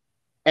 man,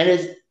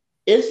 and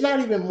it's not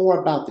even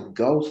more about the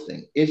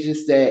ghosting. It's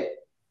just that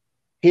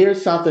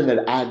here's something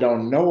that I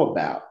don't know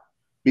about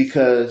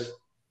because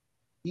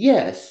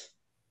yes,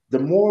 the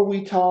more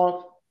we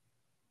talk,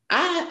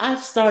 I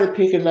started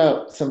picking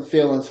up some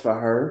feelings for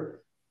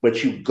her,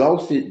 but you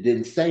ghosted,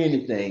 didn't say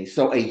anything.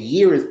 So a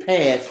year has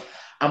passed.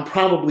 I'm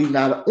probably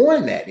not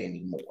on that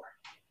anymore.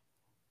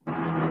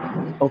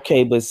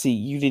 Okay, but see,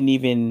 you didn't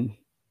even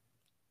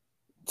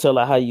tell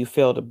her how you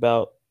felt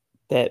about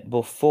that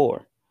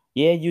before.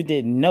 Yeah, you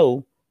didn't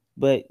know,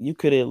 but you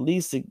could at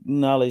least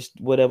acknowledge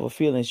whatever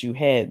feelings you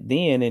had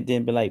then and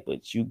then be like,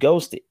 but you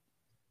ghosted.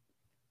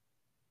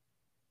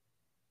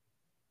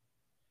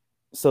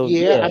 So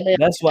Yeah, yeah, I mean,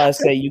 that's why I I could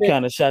say you have,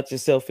 kind of shot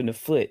yourself in the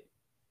foot.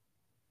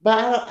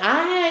 but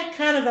I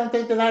kind of don't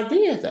think that I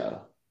did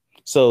though.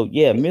 So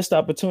yeah, missed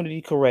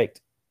opportunity,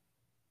 correct.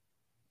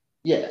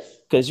 Yes,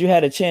 Because you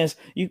had a chance.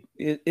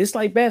 It's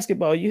like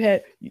basketball. You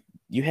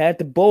had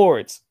the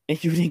boards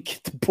and you didn't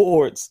get the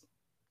boards.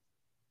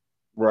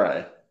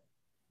 right.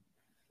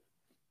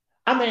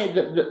 I mean,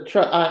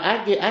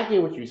 I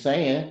get what you're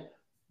saying,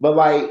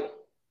 but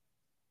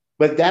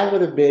but that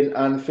would have been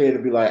unfair to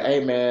be like,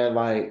 hey man,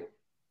 like,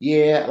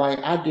 yeah, like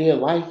I did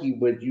like you,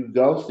 but you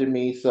ghosted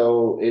me,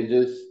 so it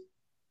just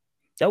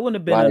That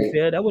wouldn't have been like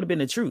unfair. That would have been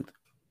the truth.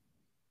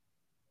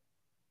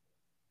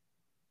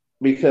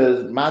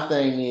 because my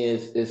thing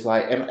is it's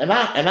like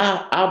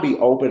I'll be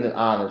open and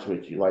honest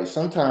with you. Like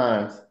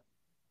sometimes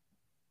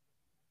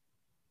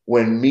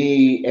when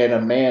me and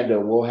Amanda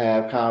will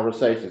have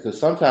conversations, because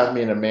sometimes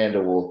me and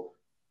Amanda will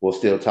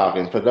still talk.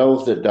 And for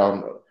those that don't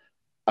know,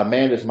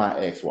 Amanda's my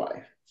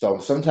ex-wife. So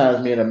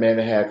sometimes me and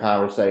Amanda have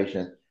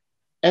conversations,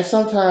 and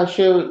sometimes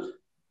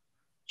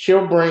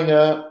she'll bring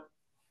up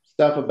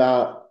stuff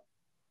about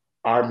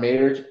our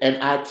marriage, and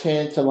I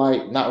tend to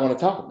like not want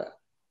to talk about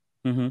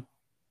it. Mm-hmm.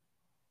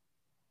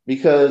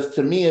 Because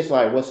to me it's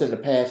like what's in the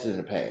past is in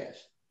the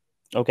past.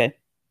 Okay.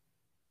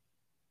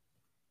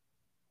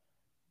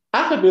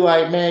 I could be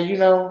like, man,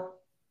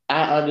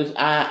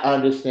 I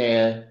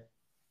understand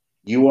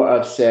you were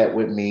upset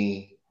with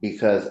me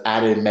because I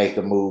didn't make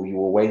a move. You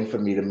were waiting for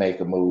me to make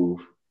a move.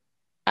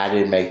 I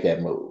didn't make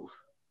that move,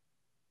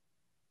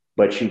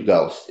 but you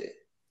ghosted.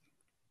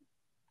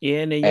 Yeah,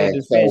 and in your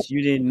And so, defense,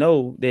 you didn't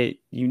know that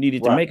you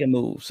needed to right. make a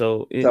move.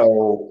 So it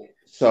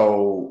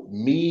So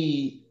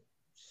me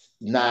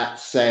not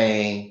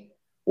saying,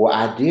 well,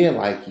 I did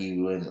like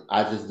you and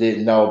I just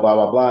didn't know, blah,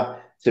 blah, blah.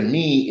 To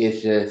me,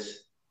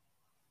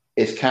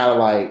 it's kind of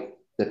like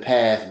the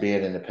past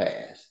being in the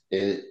past.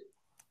 It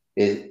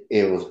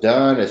was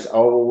done. It's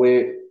over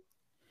with.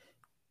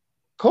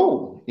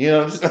 Cool. You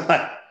know what I'm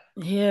saying?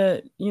 yeah,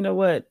 you know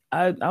what?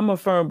 I'm a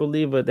firm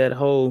believer that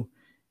whole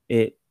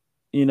it,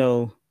 you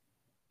know,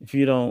 if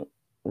you don't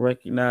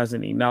recognize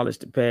and acknowledge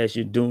the past,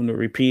 you're doomed to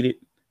repeat it.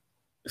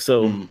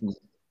 So,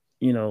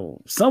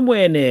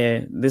 somewhere in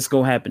there, this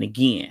gonna happen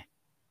again.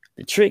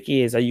 The trick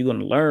is, are you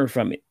gonna learn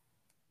from it?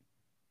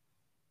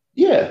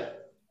 Yeah.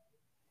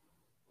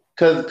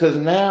 Cause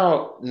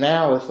now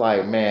it's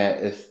like,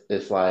 man,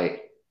 it's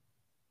like,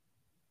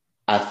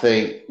 I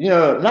think,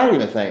 not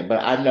even think,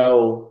 but I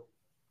know,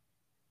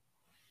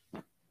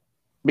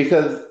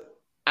 because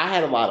I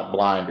had a lot of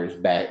blinders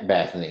back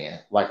then.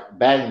 Like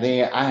back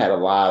then, I had a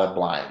lot of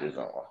blinders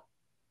on.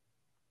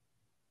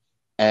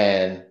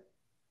 And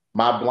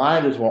my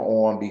blinders were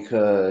on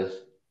because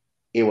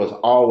it was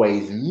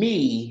always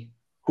me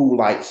who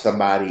liked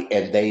somebody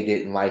and they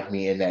didn't like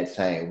me in that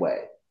same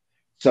way.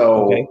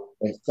 So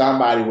when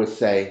somebody would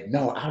say,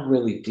 no, I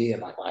really did.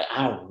 Like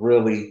I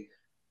really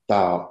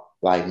thought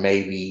like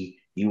maybe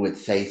you would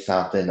say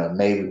something or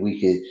maybe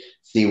we could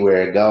see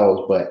where it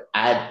goes. But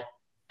I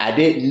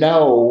didn't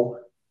know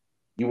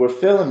you were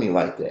feeling me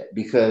like that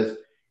because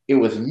it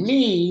was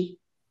me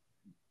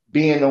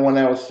being the one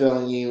that was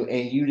feeling you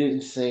and you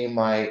didn't seem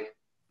like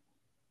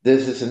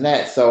this and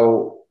that.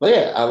 So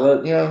yeah, I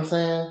love, you know what I'm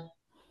saying?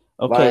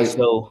 Okay,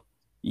 so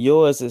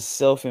yours is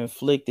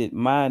self-inflicted.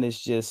 Mine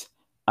is just,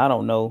 I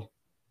don't know,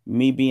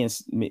 me being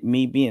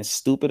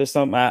stupid or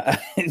something.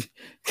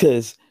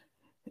 Because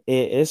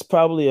it's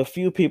probably a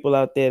few people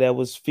out there that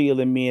was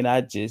feeling me and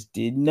I just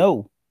didn't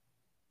know.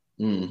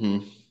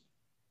 Mm-hmm.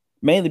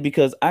 Mainly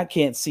because I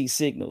can't see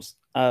signals.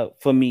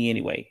 For me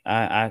anyway.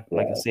 I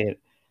like I said,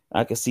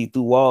 I can see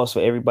through walls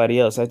for everybody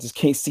else. I just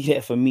can't see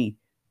that for me.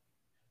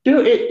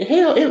 Dude,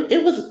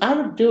 it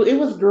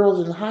was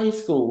girls in high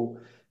school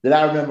that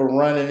I remember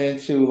running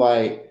into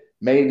like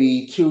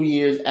maybe 2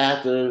 years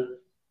after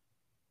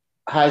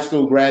high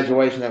school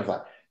graduation. I was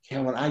like,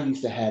 Kevin, I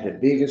used to have the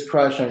biggest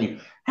crush on you.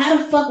 How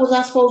the fuck was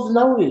I supposed to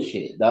know this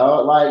shit,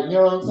 dog? Like, you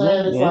know what I'm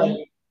saying? It's like,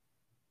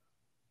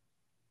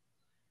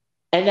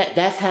 and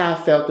that's how I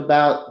felt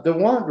about the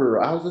one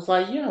girl. I was just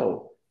like,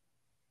 yo,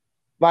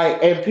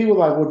 like, and people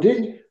were like,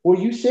 well,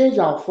 you said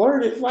y'all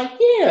flirted. It's like,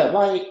 yeah,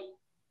 like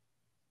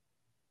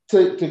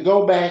to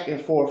go back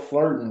and forth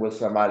flirting with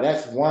somebody,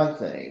 that's one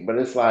thing. But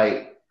it's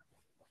like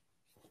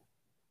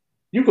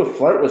you could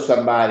flirt with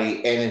somebody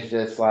and it's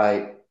just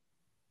like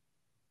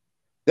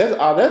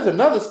there's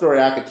another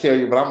story I could tell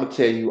you, but I'm gonna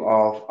tell you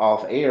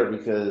off air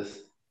because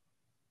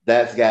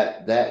that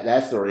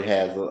story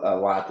has a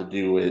lot to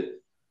do with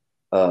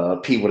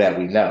people that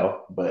we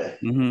know. But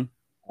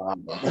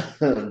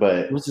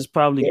but which is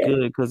probably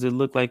good because it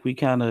looked like we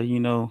kind of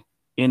in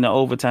the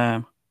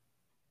overtime.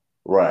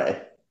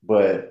 Right.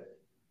 But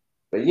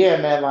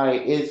yeah, man,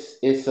 like it's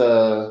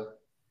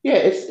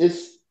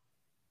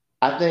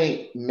I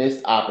think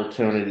missed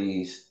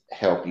opportunities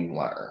help you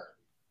learn.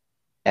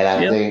 And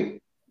I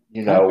think,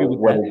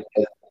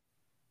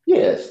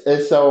 yes.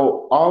 And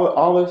so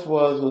all this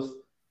was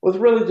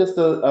really just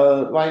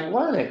a like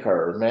learning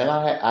curve, man.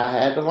 I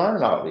had to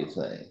learn all these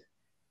things.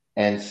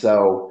 And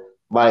so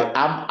like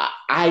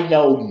I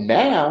know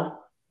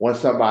now when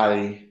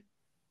somebody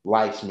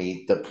likes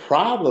me, the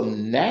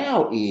problem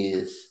now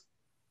is,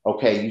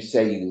 okay, you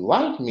say you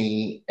like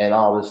me and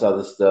all this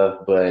other stuff,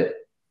 but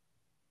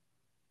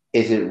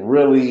is it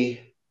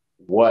really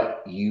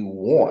what you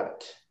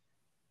want?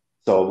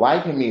 So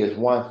liking me is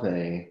one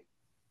thing,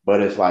 but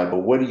it's like,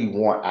 but what do you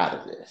want out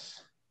of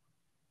this?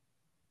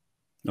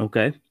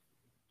 Okay.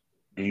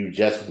 Do you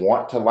just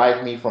want to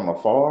like me from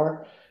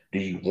afar? Do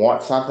you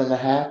want something to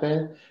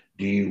happen?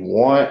 Do you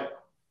want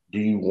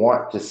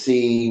to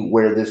see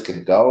where this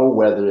can go,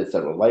 whether it's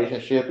a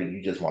relationship or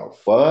you just want to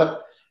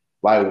fuck?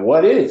 Like,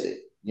 what is it?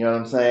 You know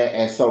what I'm saying?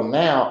 And so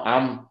now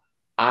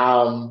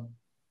I'm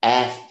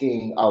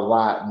asking a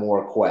lot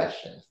more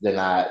questions than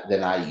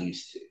I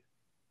used to.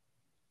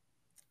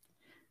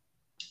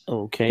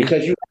 Okay.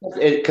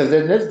 Because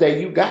in this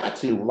day you got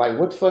to, like,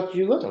 what the fuck are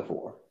you looking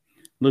for?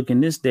 Look, in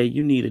this day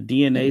you need a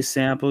DNA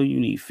sample, you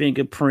need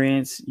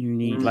fingerprints, you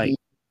need like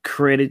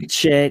credit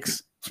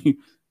checks. I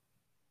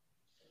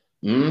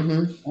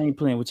ain't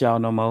playing with y'all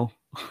no more.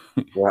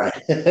 Right.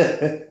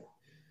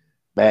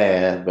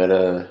 Man,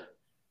 but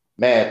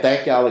man,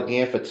 thank y'all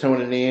again for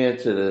tuning in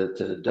to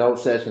the Dope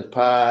Sessions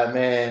Pod,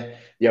 man.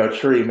 Yo,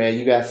 Tree, man,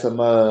 you got some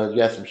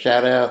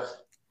shout outs?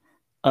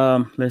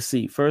 Let's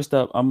see. First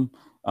up, I'm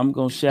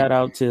gonna shout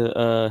out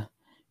to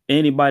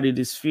anybody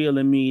that's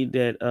feeling me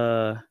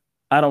that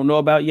I don't know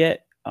about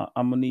yet.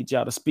 I'm gonna need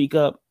y'all to speak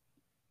up.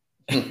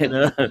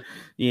 And,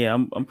 yeah,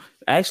 I'm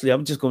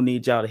just gonna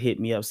need y'all to hit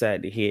me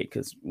upside the head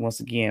because once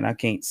again, I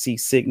can't see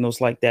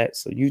signals like that.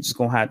 So you just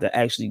gonna have to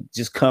actually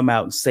just come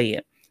out and say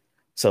it.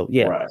 So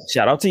yeah,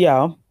 Shout out to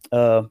y'all.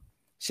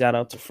 Shout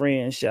out to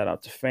friends, shout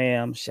out to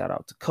fam, shout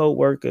out to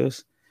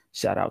co-workers,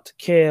 shout out to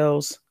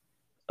Kels.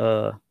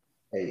 Shout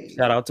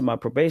out to my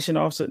probation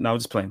officer. No, I'm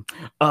just playing.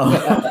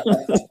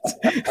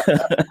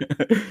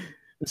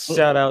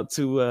 Shout out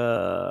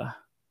to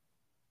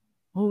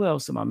who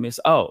else am I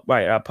missing? Oh,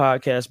 right, our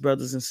podcast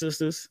brothers and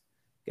sisters.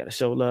 Got to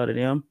show love to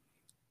them.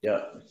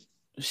 Yeah.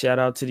 Shout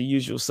out to the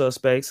usual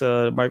suspects,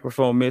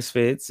 microphone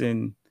misfits,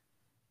 and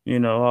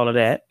all of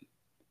that.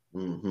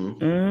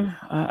 Mm-hmm.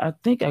 I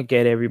think I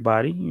get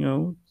everybody.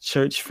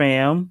 Church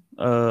fam.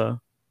 One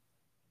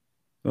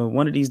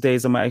of these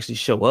days I'm gonna actually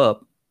show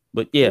up.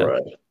 But yeah,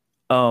 Right.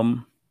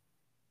 um,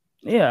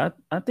 yeah,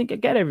 I think I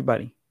got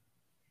everybody.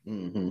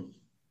 Mm-hmm.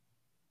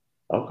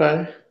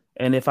 Okay.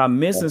 And if I'm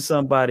missing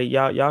somebody,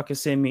 y'all can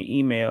send me an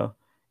email.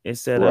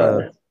 It's at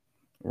Right.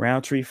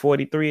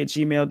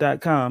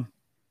 roundtree43@gmail.com.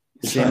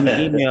 Send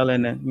me email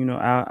and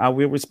I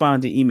will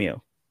respond to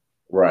email.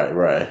 Right.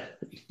 Right.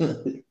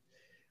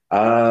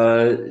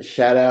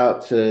 Shout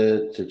out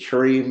to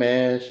Tree,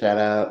 man. Shout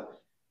out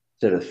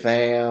to the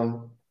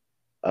fam.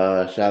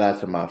 Shout out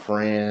to my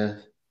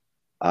friends.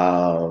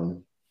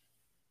 Um,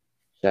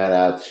 Shout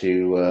out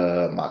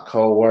to my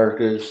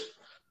co-workers,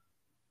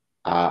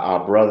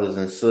 our brothers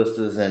and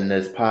sisters in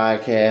this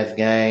podcast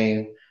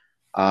game.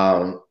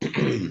 Um,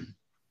 I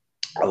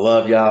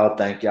love y'all.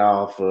 Thank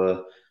y'all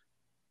for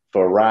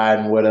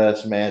riding with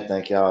us, man.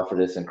 Thank y'all for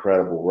this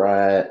incredible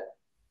ride.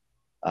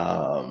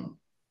 Um,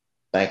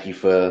 Thank you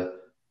for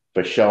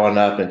showing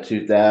up in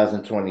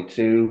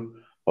 2022.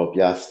 Hope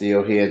y'all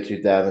still here in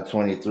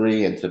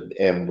 2023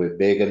 and with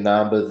bigger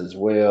numbers as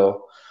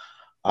well.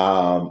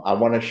 I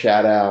want to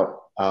shout out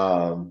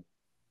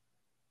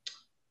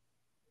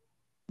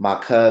my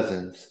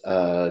cousins,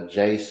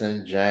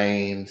 Jason,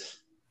 James,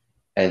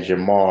 and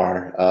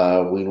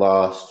Jamar. We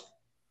lost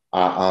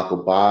our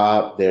Uncle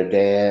Bob, their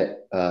dad,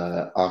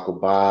 Uncle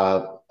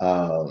Bob,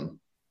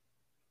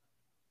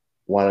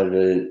 one of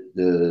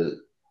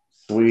the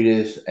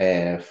sweetest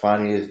and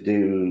funniest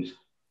dudes.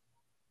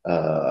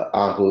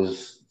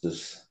 Uncle's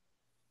just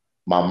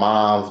my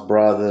mom's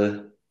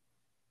brother,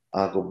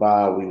 Uncle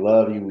Bob. We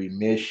love you. We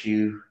miss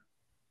you.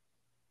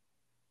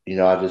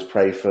 I just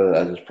pray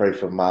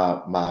for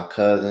my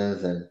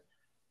cousins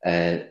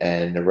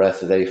and the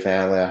rest of their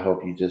family. I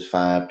hope you just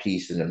find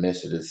peace in the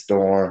midst of the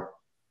storm.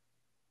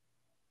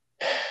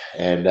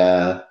 And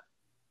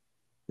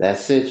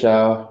that's it,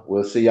 y'all.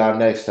 We'll see y'all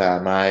next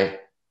time. All right.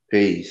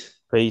 Peace.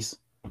 Peace.